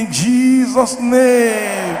needs in Jesus'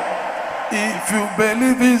 name. If you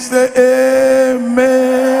believe it, say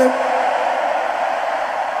amen.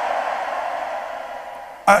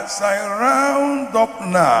 As I round up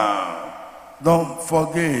now, don't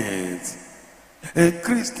forget, a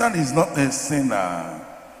Christian is not a sinner,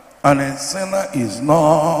 and a sinner is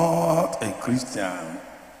not a Christian.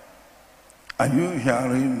 Are you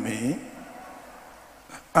hearing me?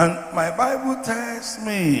 And my Bible tells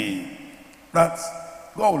me that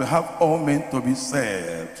God will have all men to be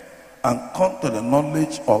saved and come to the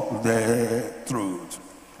knowledge of the truth.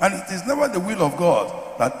 And it is never the will of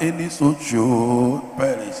God that any soul should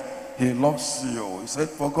perish. He loves you. He said,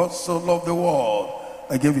 for God so loved the world,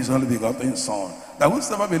 that gave his only begotten Son, that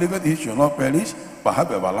whosoever believeth he should not perish, but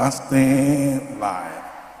have everlasting life.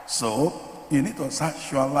 So, you need to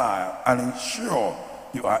search your life and ensure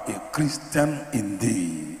you are a Christian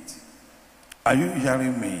indeed. Are you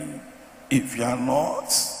hearing me? If you are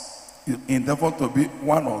not, you endeavor to be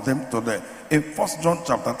one of them today. In 1 John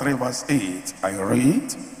chapter 3 verse 8, I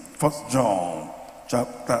read 1 John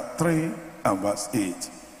chapter 3 and verse 8.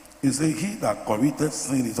 It says, he that committed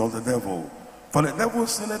sin is of the devil. For the devil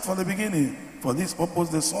sinned from the beginning. For this purpose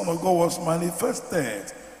the Son of God was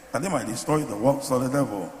manifested, that he might destroy the works of the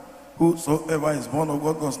devil. Whosoever is born of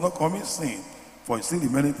God does not commit sin, for he still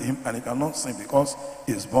remaineth in him, and he cannot sin because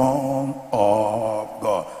he is born of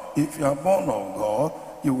God. If you are born of God,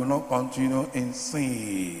 you will not continue in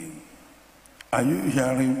sin. Are you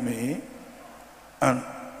hearing me? And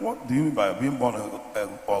what do you mean by being born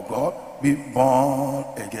of God? Be born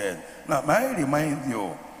again. Now, may I remind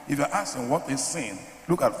you, if you're asking what is sin,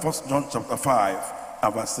 look at 1 John chapter 5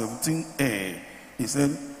 and verse 17a. He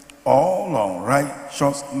said, all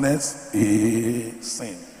unrighteousness is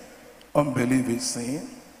sin. Unbelief is sin.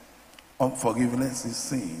 Unforgiveness is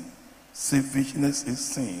sin. Selfishness is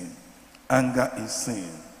sin. Anger is sin.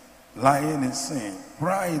 Lying is sin.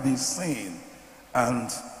 Pride is sin.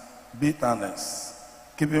 And bitterness,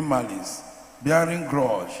 keeping malice, bearing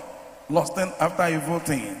grudge, lusting after evil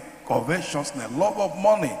things, covetousness, love of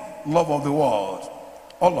money, love of the world.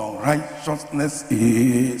 All unrighteousness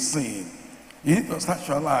is sin. You need to search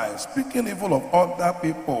your life, speaking evil of other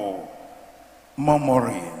people,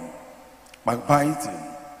 murmuring, backbiting,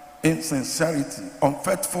 insincerity,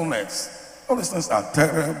 unfaithfulness. All these things are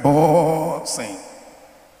terrible sin.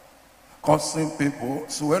 Cursing people,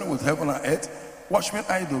 swearing with heaven and earth, worshiping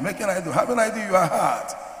idol, making idol, having idol in your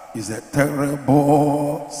heart is a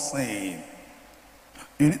terrible sin.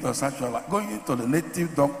 You need to search your life. Going to the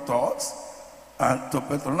native doctors and to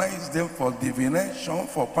patronize them for divination,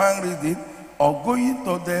 for palm reading, or going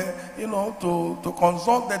to the, to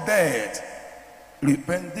consult the dead.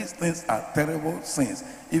 Repent. These things are terrible sins.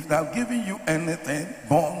 If they have given you anything,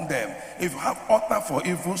 burn them. If you have altar for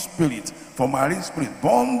evil spirit, for marine spirit,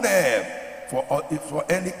 burn them. For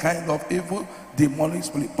any kind of evil demonic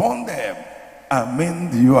spirit, burn them.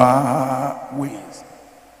 Amend your ways.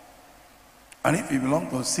 And if you belong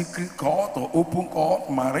to a secret court or open court,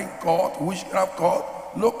 marine court, witchcraft court,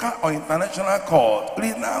 local or international court,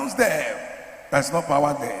 renounce them. There's no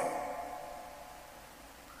power there.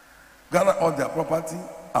 Gather all their property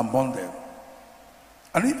and burn them.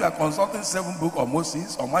 And if you are consulting 7 book of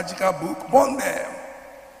Moses or magical book, burn them.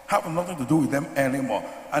 Have nothing to do with them anymore.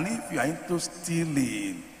 And if you are into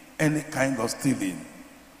stealing, any kind of stealing,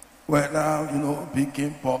 whether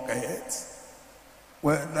picking pockets,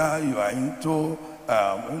 whether you are into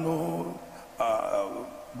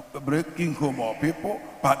breaking home or people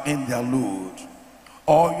packing their load,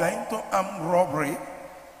 or you are into armed robbery,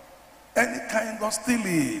 any kind of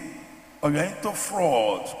stealing, or you are into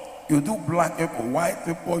fraud, you do black people, white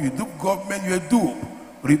people, you do government, you are duped.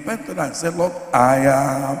 Repent and say, Lord, I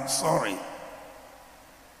am sorry.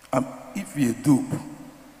 And if you're a dupe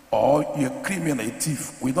or you're a criminal, a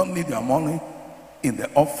thief, we don't need your money in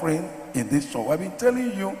the offering in this show. I've been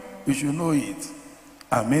telling you, you should know it.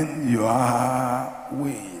 Your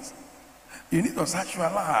ways. You need to search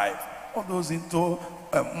your life. All those into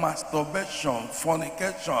masturbation,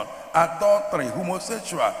 fornication, adultery,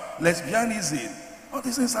 homosexual, lesbianism. All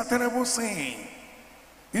these things are terrible sin.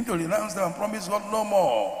 You need to renounce them and promise God no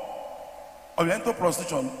more. Or you enter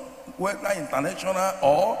prostitution, whether international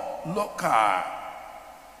or local.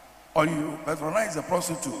 Or you patronize a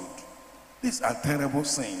prostitute. These are terrible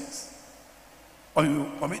sins. Or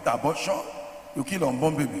you commit abortion, you kill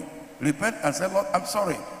unborn baby. Repent and say, Lord, I'm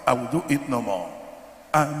sorry, I will do it no more.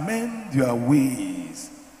 Amend your ways.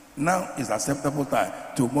 Now is acceptable time.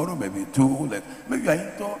 Tomorrow may be too late. Maybe you are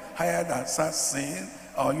into hired assassin,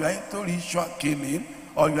 or you are into ritual killing,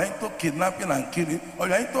 or you are into kidnapping and killing, or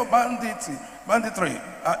you are into banditry.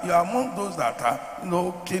 You are among those that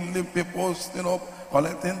are, killing people,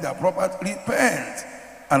 collecting their property. Repent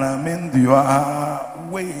and amend your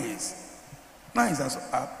ways. Now is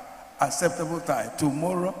acceptable time.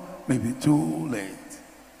 Tomorrow may be too late.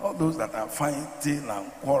 All those that are fighting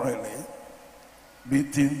and quarreling,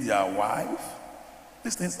 beating their wife,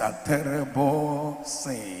 these things are terrible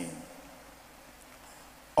sin.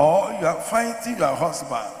 Or you are fighting your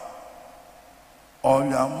husband, or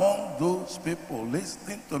you are among those people,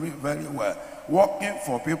 listening to me very well, working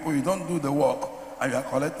for people, you don't do the work, and you are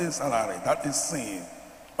collecting salary, that is sin.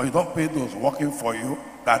 Or you don't pay those working for you,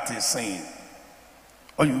 that is sin.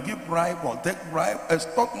 Or you give bribe or take bribe,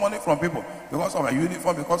 extort money from people because of a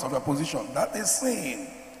uniform, because of your position, that is sin.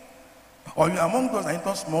 Or you are among those that are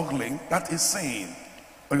into smuggling, that is sin.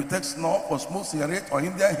 Or you take snuff or smoke cigarette or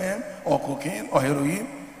Indian hemp or cocaine or heroin,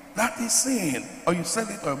 that is sin. Or you sell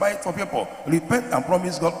it or buy it for people. Repent and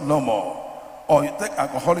promise God no more. Or you take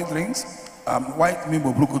alcoholic drinks, white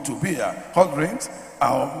mimbo brukutu beer, hot drinks,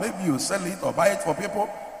 or maybe you sell it or buy it for people.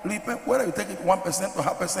 Repent, whether you take it 1% or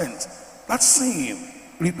 0.5%, that's sin.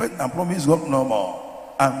 Repent and promise God no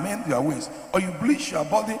more. Amend your ways. Or you bleach your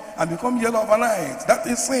body and become yellow overnight, that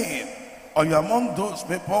is sin. Or you're among those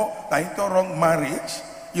people that are into wrong marriage,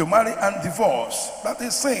 you marry and divorce, that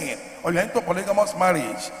is sin. Or you're into polygamous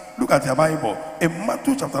marriage. Look at your Bible in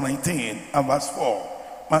Matthew chapter 19 and verse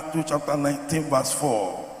 4. Matthew chapter 19 verse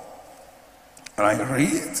 4. And I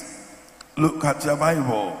read, look at your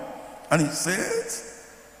Bible, and it says,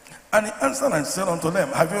 and he answered and said unto them,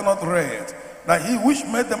 have you not read that he which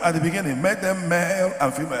made them at the beginning made them male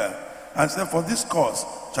and female, and said, for this cause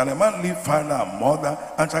shall a man leave father and mother,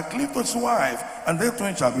 and shall cleave to his wife, and they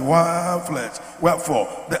twain shall be one flesh. Wherefore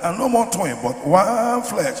there are no more twain, but one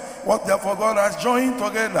flesh. What therefore God has joined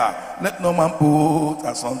together, let no man put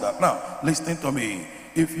asunder. Now listen to me.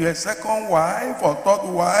 If you're a second wife or third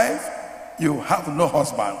wife, you have no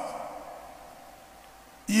husband.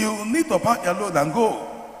 You need to pack your load and go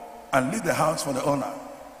and leave the house for the owner.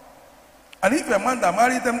 And if a man that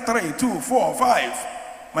married them 3, 2, 4, 5,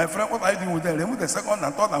 my friend, what are you doing with them? Remove the second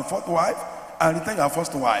and third and fourth wife and return your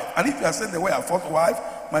first wife. And if you are sent away your fourth wife,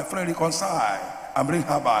 my friend, reconcile and bring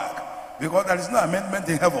her back. Because there is no amendment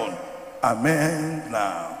in heaven. Amend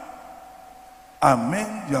now.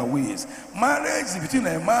 Amend your ways. Marriage is between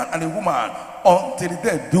a man and a woman until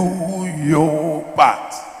they do your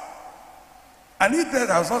part. And if that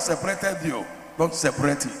has not separated you, don't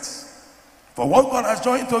separate it. For what God has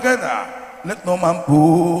joined together, let no man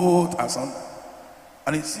put asunder.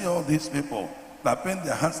 And you see all these people that paint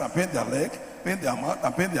their hands and paint their leg, paint their mouth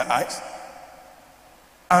and paint their eyes,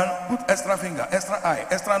 and put extra finger, extra eye,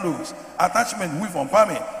 extra nose, attachment, weave on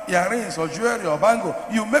palmy, earrings or jewelry or bangle.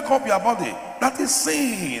 You make up your body. That is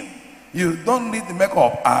sin. You don't need the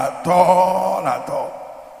makeup at all, at all.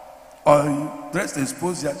 Or you dress to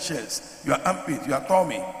expose your chest, your armpit, your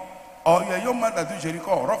tummy. Or you're a young man that do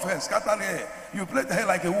Jericho, rough hair, scattered hair. You plait the hair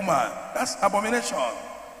like a woman. That's abomination.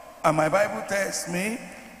 And my Bible tells me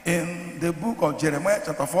in the book of Jeremiah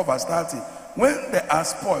chapter 4 verse 30, when they are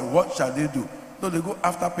spoiled, what shall they do? So they go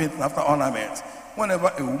after paint and after ornament.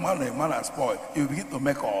 Whenever a woman or a man are spoiled, you begin to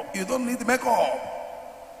make up. You don't need makeup.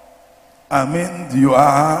 Amend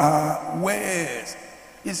your ways.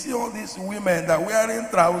 You see all these women that are wearing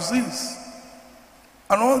trousers,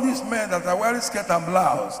 and all these men that are wearing skirt and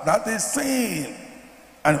blouse, that is sin.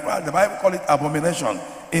 And in fact, the Bible calls it abomination.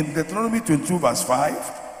 In Deuteronomy 22 verse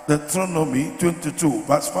 5, Deuteronomy 22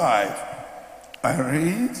 verse 5, I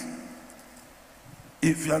read,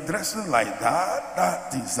 if you are dressing like that,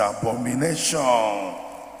 that is abomination.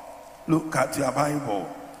 Look at your Bible.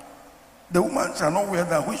 The woman shall not wear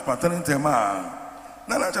that which pertaineth to a man.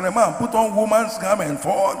 Neither shall a man put on woman's garment, for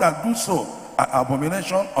all that do so are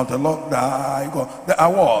abomination unto the Lord thy God. The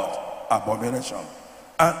award, abomination.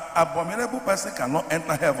 An abominable person cannot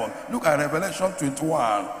enter heaven. Look at Revelation 21.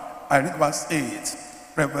 I read verse 8.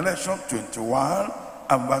 Revelation 21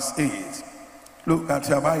 and verse 8. Look at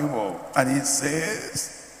your Bible. And it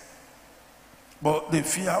says, but the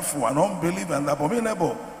fearful and unbelieving and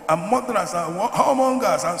abominable and murderers and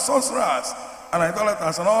whoremongers and sorcerers and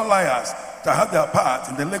idolaters and all liars to have their part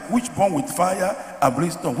in the lake which burn with fire and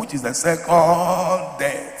brimstone, which is the second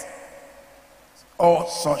death. all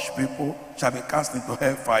such people shall be cast into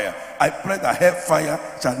hellfire. I pray that hellfire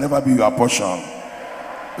shall never be your portion.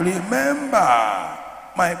 Remember,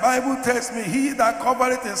 my Bible tells me, he that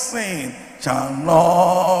covereth his sin shall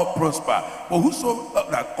not prosper. But whoso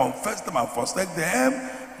that confess them and forsake them,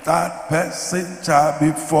 that person shall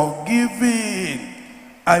be forgiven.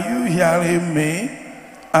 Are you hearing me?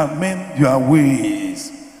 Amend your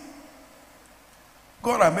ways.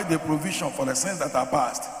 God has made a provision for the sins that are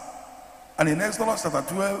past. And in Exodus chapter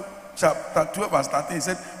 12 verse 13, he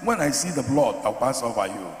said, when I see the blood, I'll pass over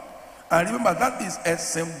you. And remember, that is a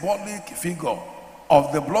symbolic figure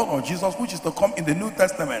of the blood of Jesus, which is to come in the New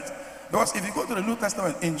Testament. Because if you go to the New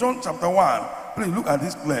Testament, in John chapter 1, please look at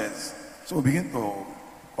this place. So we begin to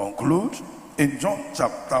conclude. In John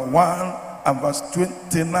chapter 1 and verse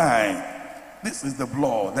 29, this is the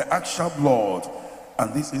blood, the actual blood,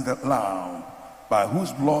 and this is the Lamb, by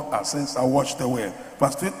whose blood our sins are washed away.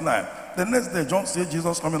 Verse 29. The next day, John said,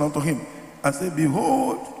 Jesus coming unto him and said,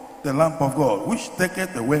 behold, the Lamb of God, which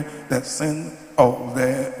taketh away the sin of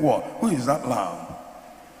the world. Who is that Lamb?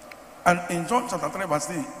 And in John chapter 3 verse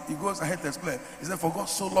 3, he goes ahead to explain. He said, for God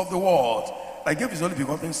so loved the world, that he gave his only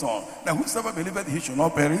begotten Son, that whosoever believeth he should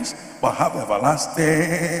not perish, but have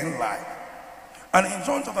everlasting life. And in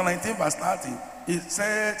John chapter 19 verse 30, he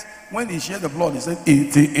said, when he shed the blood, he said,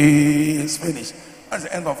 it is finished. That's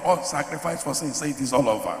the end of all sacrifice for sin. He said, it is all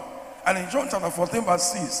over. And in John chapter 14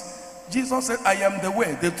 verse 6, Jesus said, I am the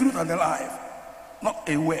way, the truth, and the life. Not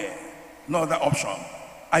a way, no other option.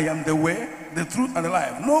 I am the way, the truth, and the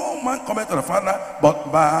life. No man cometh to the Father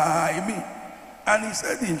but by me. And he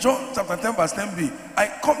said in John chapter 10 verse 10b, I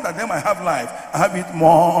come that they might have life, I have it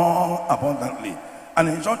more abundantly. And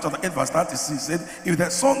in John chapter 8 verse 36, he said, if the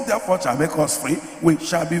Son therefore shall make us free, we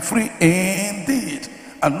shall be free indeed.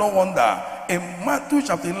 And no wonder, in Matthew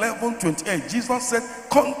chapter 11 28, Jesus said,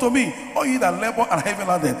 come to me, all ye that labor and heavy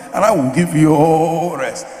laden, and I will give you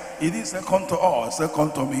rest. He didn't say come to us, he said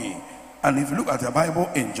come to me. And if you look at the Bible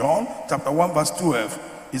in John chapter 1 verse 12,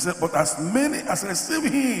 he said, but as many as receive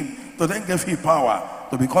him, to them gave he power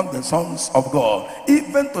to become the sons of God,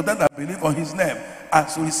 even to them that believe on his name.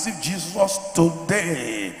 As you receive Jesus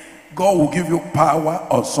today, God will give you power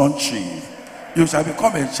of sonship. You shall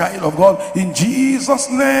become a child of God in Jesus'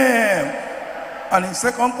 name. And in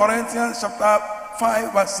 2 Corinthians chapter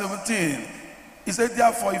 5 verse 17, he said,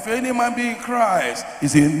 therefore, if any man be in Christ,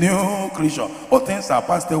 is a new creature. All things are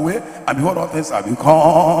passed away, and behold, all things are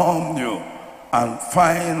become new. And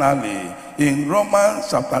finally, in Romans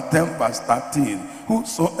chapter 10 verse 13,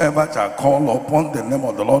 whosoever shall call upon the name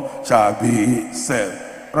of the Lord shall be saved.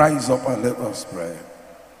 Rise up and let us pray.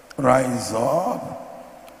 Rise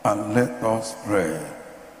up and let us pray.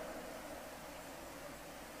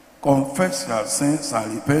 Confess your sins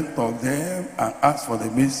and repent of them and ask for the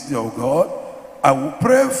mercy of God. I will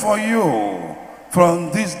pray for you.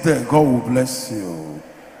 From this day, God will bless you.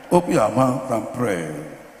 Open your mouth and pray.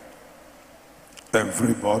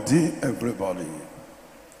 Everybody, everybody,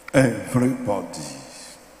 everybody.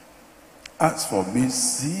 Ask for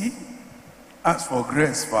mercy. Ask for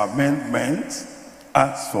grace for amendment.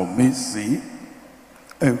 Ask for mercy.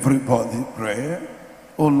 Everybody pray.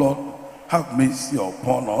 Oh Lord, have mercy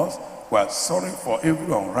upon us. We are sorry for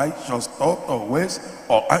every unrighteous thought or ways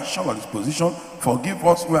or action or disposition. Forgive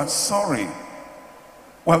us, we are sorry.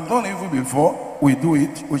 We have done evil before, we do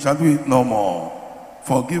it, we shall do it no more.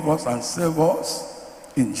 Forgive us and save us.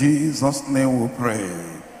 In Jesus' name we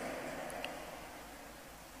pray.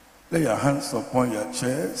 Lay your hands upon your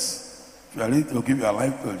chest. If you are ready to give your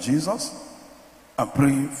life to Jesus, I'm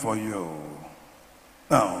praying for you.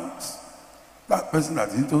 Now, that person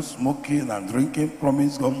that's into smoking and drinking,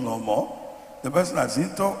 promise God no more. The person that's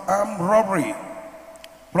into armed robbery,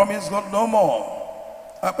 promise God no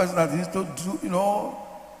more. That person that is into,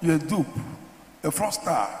 you're a dupe, a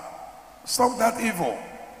fraudster. Stop that evil,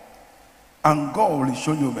 and God will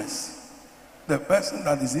show you mercy. The person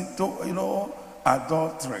that is into,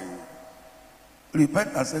 adultery,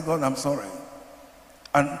 repent and say, God, I'm sorry.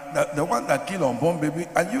 And the one that killed unborn baby,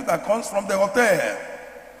 and you that comes from the hotel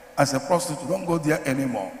as a prostitute, don't go there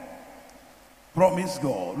anymore. Promise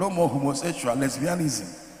God, no more homosexual,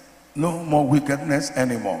 lesbianism, no more wickedness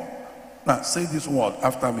anymore. Now say this word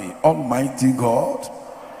after me. Almighty God,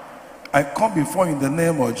 I come before you in the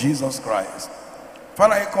name of Jesus Christ.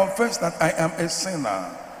 Father, I confess that I am a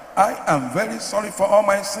sinner. I am very sorry for all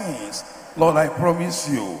my sins. Lord, I promise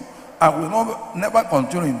you, I will never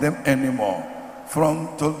continue in them anymore.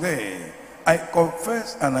 From today, I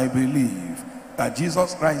confess and I believe that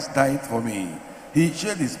Jesus Christ died for me. He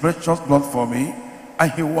shed his precious blood for me,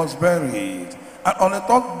 and he was buried. And on the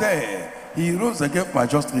third day, he rose again for my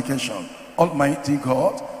justification. Almighty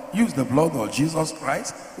God, use the blood of Jesus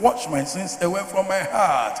Christ. Wash my sins away from my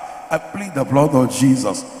heart. I plead the blood of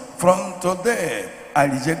Jesus. From today, I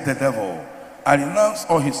reject the devil. I renounce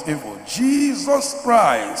all his evil. Jesus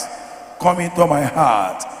Christ, come into my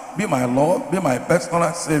heart. Be my Lord, be my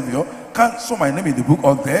personal Savior. Cancel my name in the book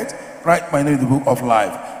of death. Write my name in the book of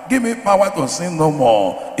life. Give me power to sin no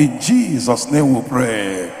more. In Jesus' name we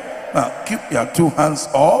pray. Now, keep your two hands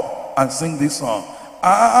up and sing this song.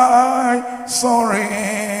 I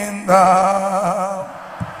surrender.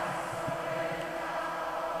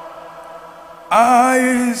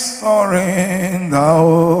 I surrender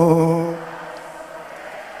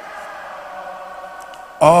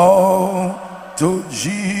all to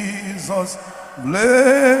Jesus,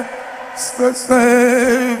 blessed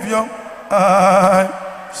Savior.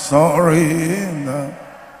 I surrender.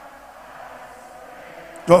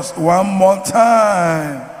 Just one more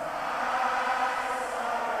time.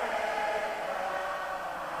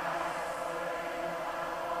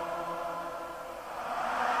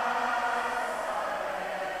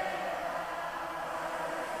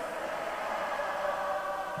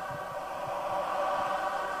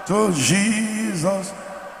 To Jesus,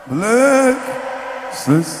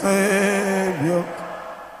 blessed Savior.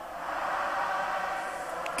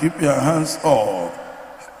 Keep your hands up.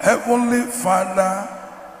 Heavenly Father,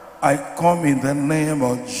 I come in the name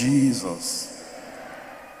of Jesus.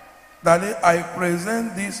 Daddy, I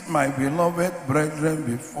present this, my beloved brethren,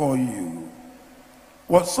 before you.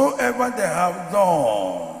 Whatsoever they have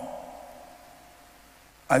done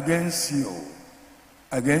against you,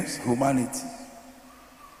 against humanity,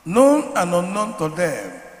 known and unknown to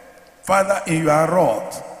them, Father, in your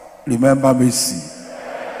wrath, remember mercy.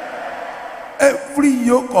 Every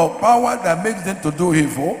yoke of power that makes them to do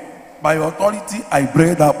evil, by authority, I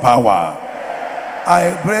break that power.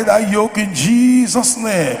 I break that yoke in Jesus'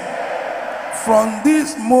 name. From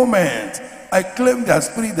this moment, I claim their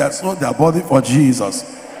spirit, their soul, their body for Jesus.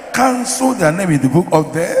 Cancel their name in the book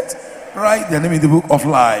of death. Write their name in the book of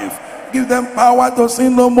life. Give them power to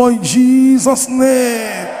sin no more in Jesus'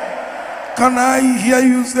 name. Can I hear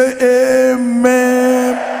you say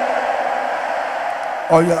amen?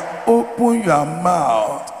 Or you open your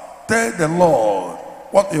mouth. Tell the Lord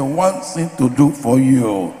what you want him to do for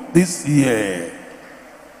you this year.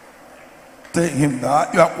 Tell him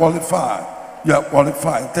that you are qualified. You are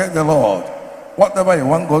qualified. Tell the Lord whatever you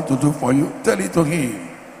want God to do for you. Tell it to him.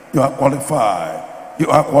 You are qualified. You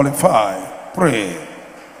are qualified. Pray.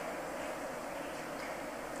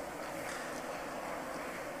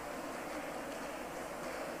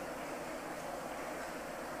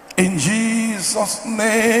 In Jesus'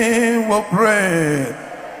 name we pray.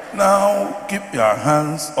 Now keep your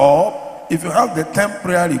hands up. If you have the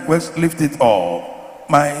temporary request, lift it up.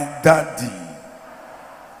 My daddy,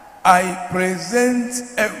 I present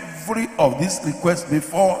every of these requests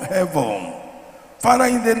before heaven. Father,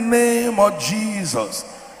 in the name of Jesus,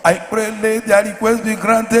 I pray let their request be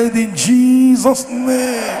granted in Jesus'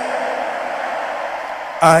 name.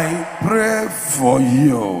 I pray for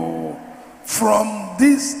you from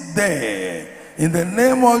this day, in the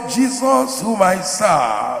name of Jesus whom I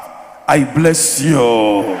serve, I bless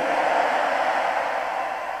you.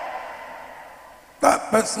 That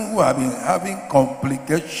person who has been having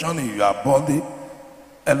complication in your body,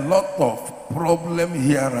 a lot of problem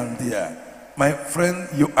here and there, my friend,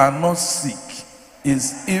 you are not sick.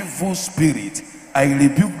 It's evil spirit. I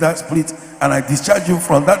rebuke that spirit and I discharge you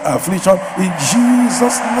from that affliction in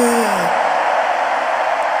Jesus' name.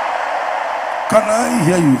 Can I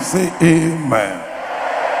hear you say amen?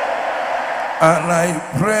 And I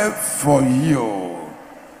pray for you.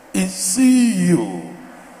 It's you,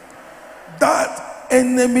 that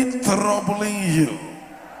enemy troubling you.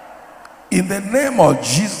 In the name of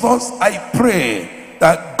Jesus, I pray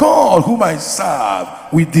that God whom I serve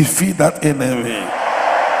will defeat that enemy.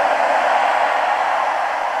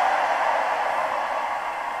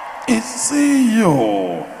 It's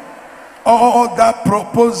you. All that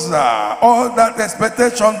proposal, all that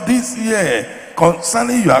expectation this year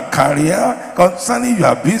concerning your career, concerning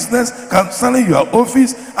your business, concerning your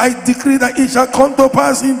office, I decree that it shall come to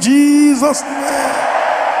pass in Jesus' name.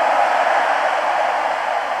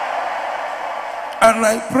 And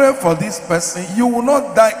I pray for this person, you will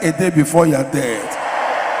not die a day before your death.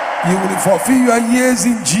 You will fulfill your years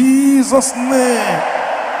in Jesus' name.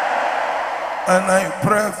 And I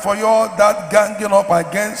pray for you, all that ganging up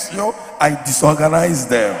against you, I disorganize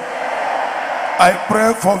them. I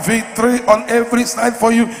pray for victory on every side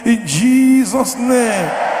for you in Jesus' name.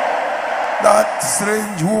 That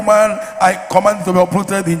strange woman, I command to be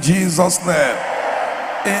uprooted in Jesus' name.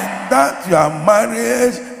 In that your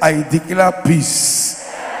marriage, I declare peace,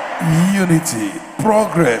 unity,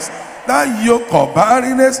 progress. That yoke of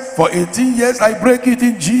barrenness for 18 years, I break it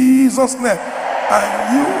in Jesus' name.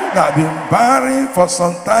 And you that have been barren for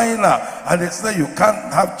some time now, and they say you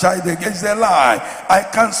can't have child against their lie, I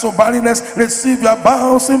cancel barrenness. Receive your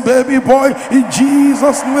bouncing baby boy in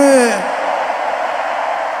Jesus' name.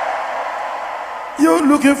 You're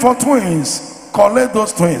looking for twins, collect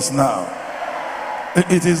those twins now.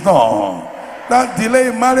 It is done. That delay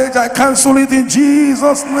in marriage, I cancel it in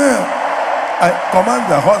Jesus' name. I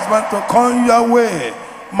command the husband to come your way.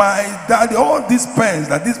 My daddy, all these pains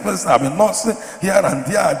that this person have been nursing here and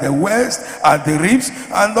there at the waist, at the ribs,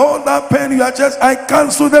 and all that pain in your chest, I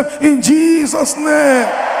cancel them in Jesus' name.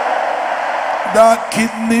 That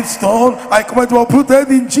kidney stone, I command to be uprooted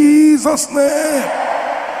in Jesus' name.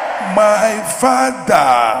 My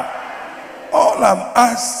Father, all I'm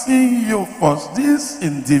asking you for this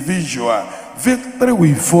individual, victory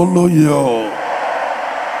will follow you.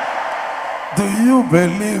 Do you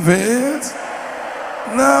believe it?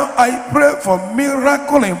 Now I pray for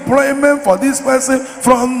miracle employment for this person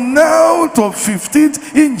from now to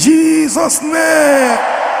 15th in Jesus' name.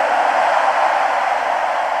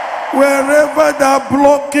 Wherever they are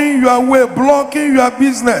blocking your way, blocking your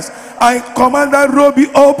business, I command that road be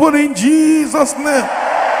open in Jesus' name.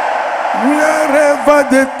 Wherever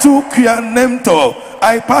they took your name to,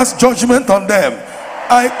 I pass judgment on them.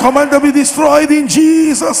 I command them to be destroyed in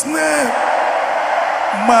Jesus' name.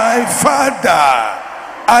 My Father,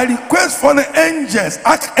 I request for the angels,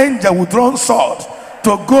 archangel with drawn sword,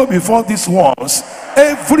 to go before these ones,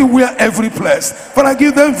 everywhere, every place. For I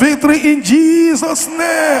give them victory in Jesus'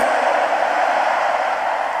 name.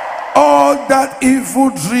 All that evil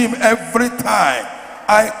dream every time,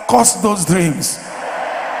 I curse those dreams.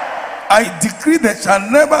 I decree they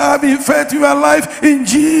shall never have effect in your life in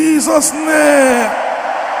Jesus' name.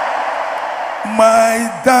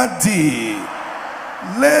 My daddy,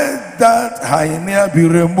 let that hyena be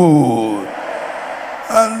removed,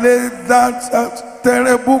 and let that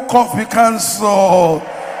terrible cough be cancelled,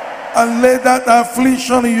 and let that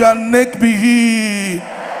affliction in your neck be healed.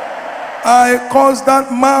 I cause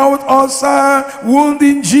that mouth ulcer wound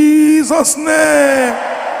in Jesus' name.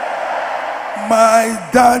 My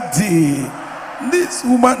daddy, this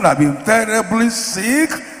woman has been terribly sick.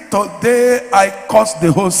 Today I cause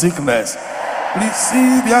the whole sickness.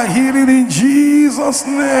 Receive your healing in Jesus'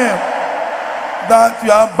 name. That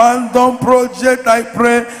your abandoned project, I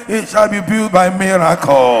pray, it shall be built by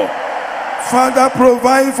miracle. Father,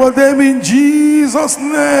 provide for them in Jesus'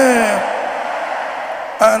 name.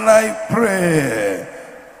 And I pray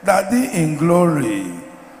that in glory,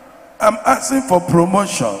 I'm asking for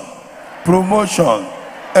promotion, promotion,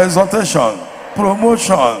 exaltation,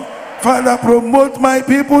 promotion. Father, promote my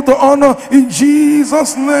people to honor in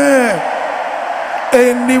Jesus' name.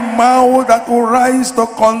 Any mouth that will rise to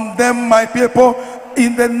condemn my people,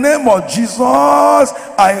 in the name of Jesus,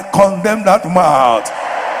 I condemn that mouth.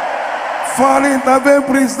 Father, intervene,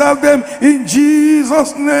 preserve them in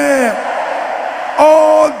Jesus' name.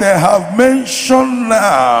 All they have mentioned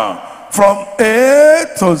now, from A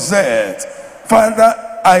to Z, Father,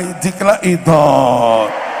 I declare it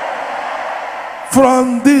done.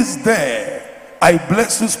 From this day, I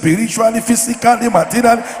bless you spiritually, physically,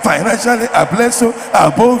 materially, financially. I bless you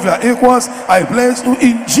above your equals. I bless you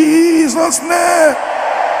in Jesus' name.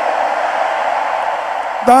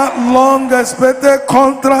 That long expected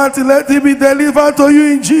contract, let it be delivered to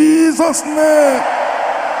you in Jesus' name.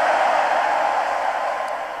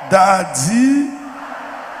 Daddy,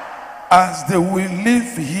 as they will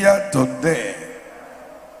live here today,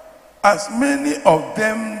 as many of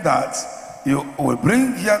them that you will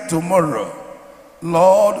bring here tomorrow,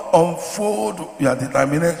 Lord, unfold your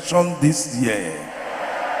determination this year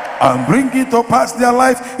and bring it to pass their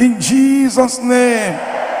life in Jesus' name.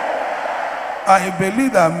 I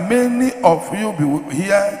believe that many of you will be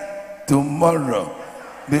here tomorrow,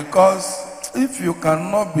 because if you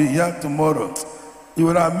cannot be here tomorrow, you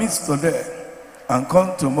will have missed today and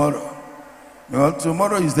come tomorrow, because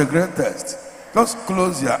tomorrow is the greatest. Just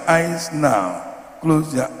close your eyes now.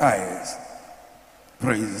 Close your eyes.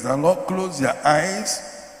 Praise the Lord. Close your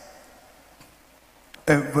eyes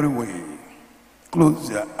everywhere. Close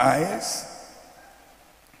your eyes.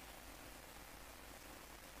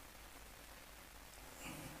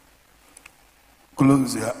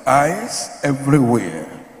 Close your eyes everywhere.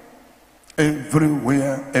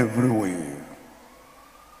 Everywhere, everywhere.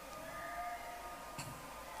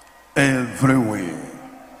 Everywhere.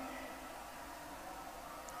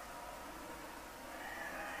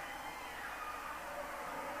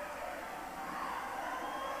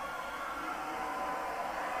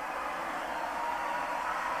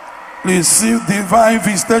 Receive divine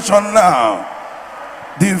visitation now.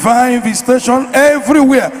 Divine visitation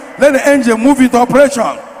everywhere. Let the angel move it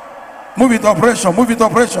operation. Move it operation. Move it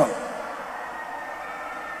operation.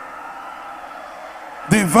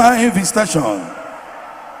 Divine visitation.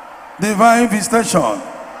 Divine visitation.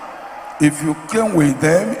 If you came with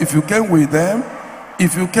them, if you came with them,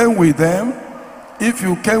 if you came with them, if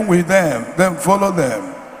you came with them, then follow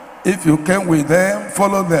them. If you came with them,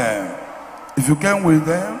 follow them. If you came with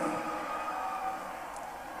them,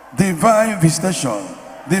 divine visitation,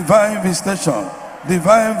 divine visitation,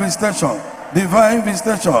 divine visitation, divine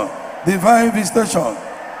visitation, divine visitation.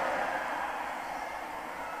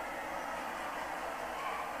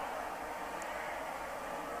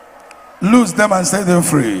 Lose them and set them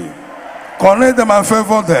free. Connect them and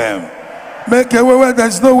favor them. Make a way where there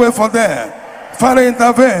is no way for them. Father,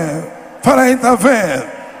 intervene. Father, intervene.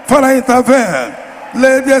 Father, intervene.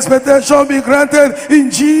 Let the expectation be granted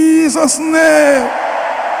in Jesus' name.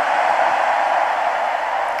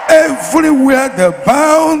 Everywhere they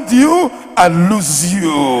bound you and lose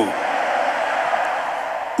you,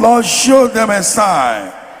 Lord, show them a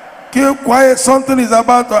sign. Keep quiet, something is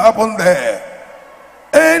about to happen there.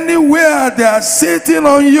 Anywhere they are sitting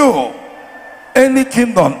on you, any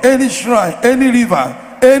kingdom, any shrine, any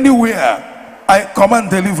river, anywhere, I command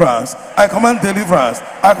deliverance. I command deliverance.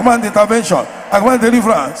 I command intervention. I command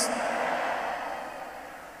deliverance.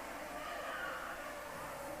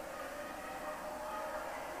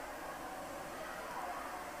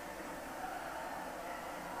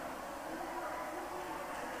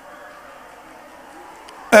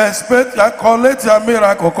 Expect, collect your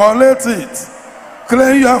miracle, collect it.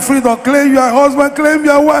 Claim your freedom, claim your husband, claim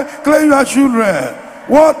your wife, claim your children.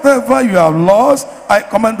 Whatever you have lost, I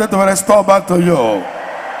command it to restore back to you.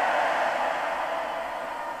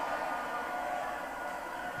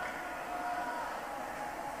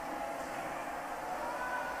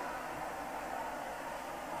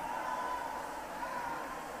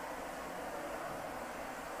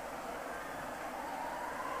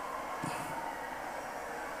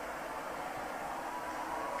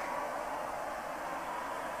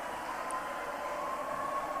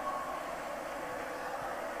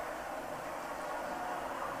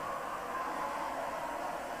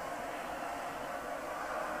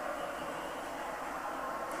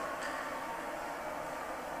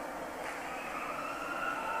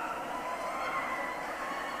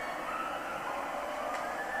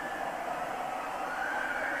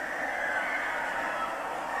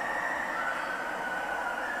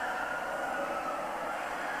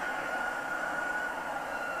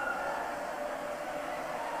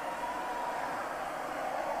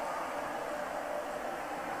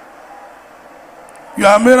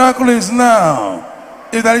 Your miracle is now.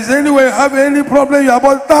 If there is any way you have any problem, you are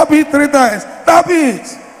about, tap it 3 times. Tap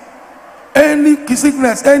it. Any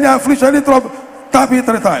sickness, any affliction, any trouble, tap it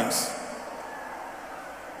 3 times.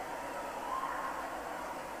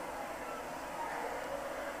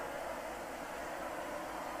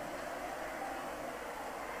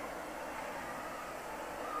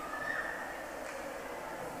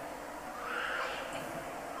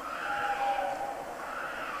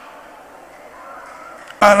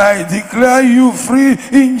 And I declare you free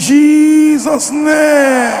in Jesus'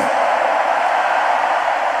 name.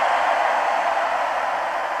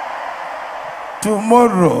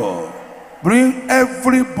 Tomorrow, bring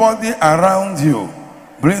everybody around you.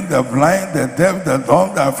 Bring the blind, the deaf, the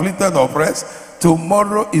dumb, the afflicted, the oppressed.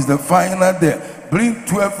 Tomorrow is the final day. Bring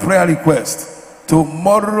 12 prayer requests.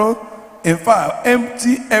 Tomorrow, in fact,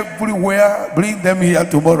 empty everywhere. Bring them here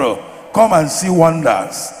tomorrow. Come and see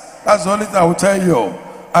wonders. That's the only thing I will tell you.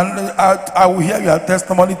 And I will hear your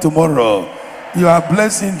testimony tomorrow. You are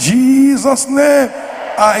blessed in Jesus' name.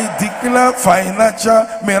 I declare financial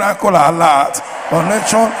miracle alert.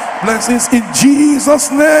 Connection, blessings in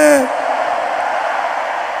Jesus' name.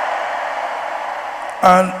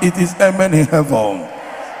 And it is amen in heaven.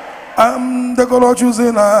 I'm the God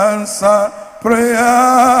choosing answer prayer.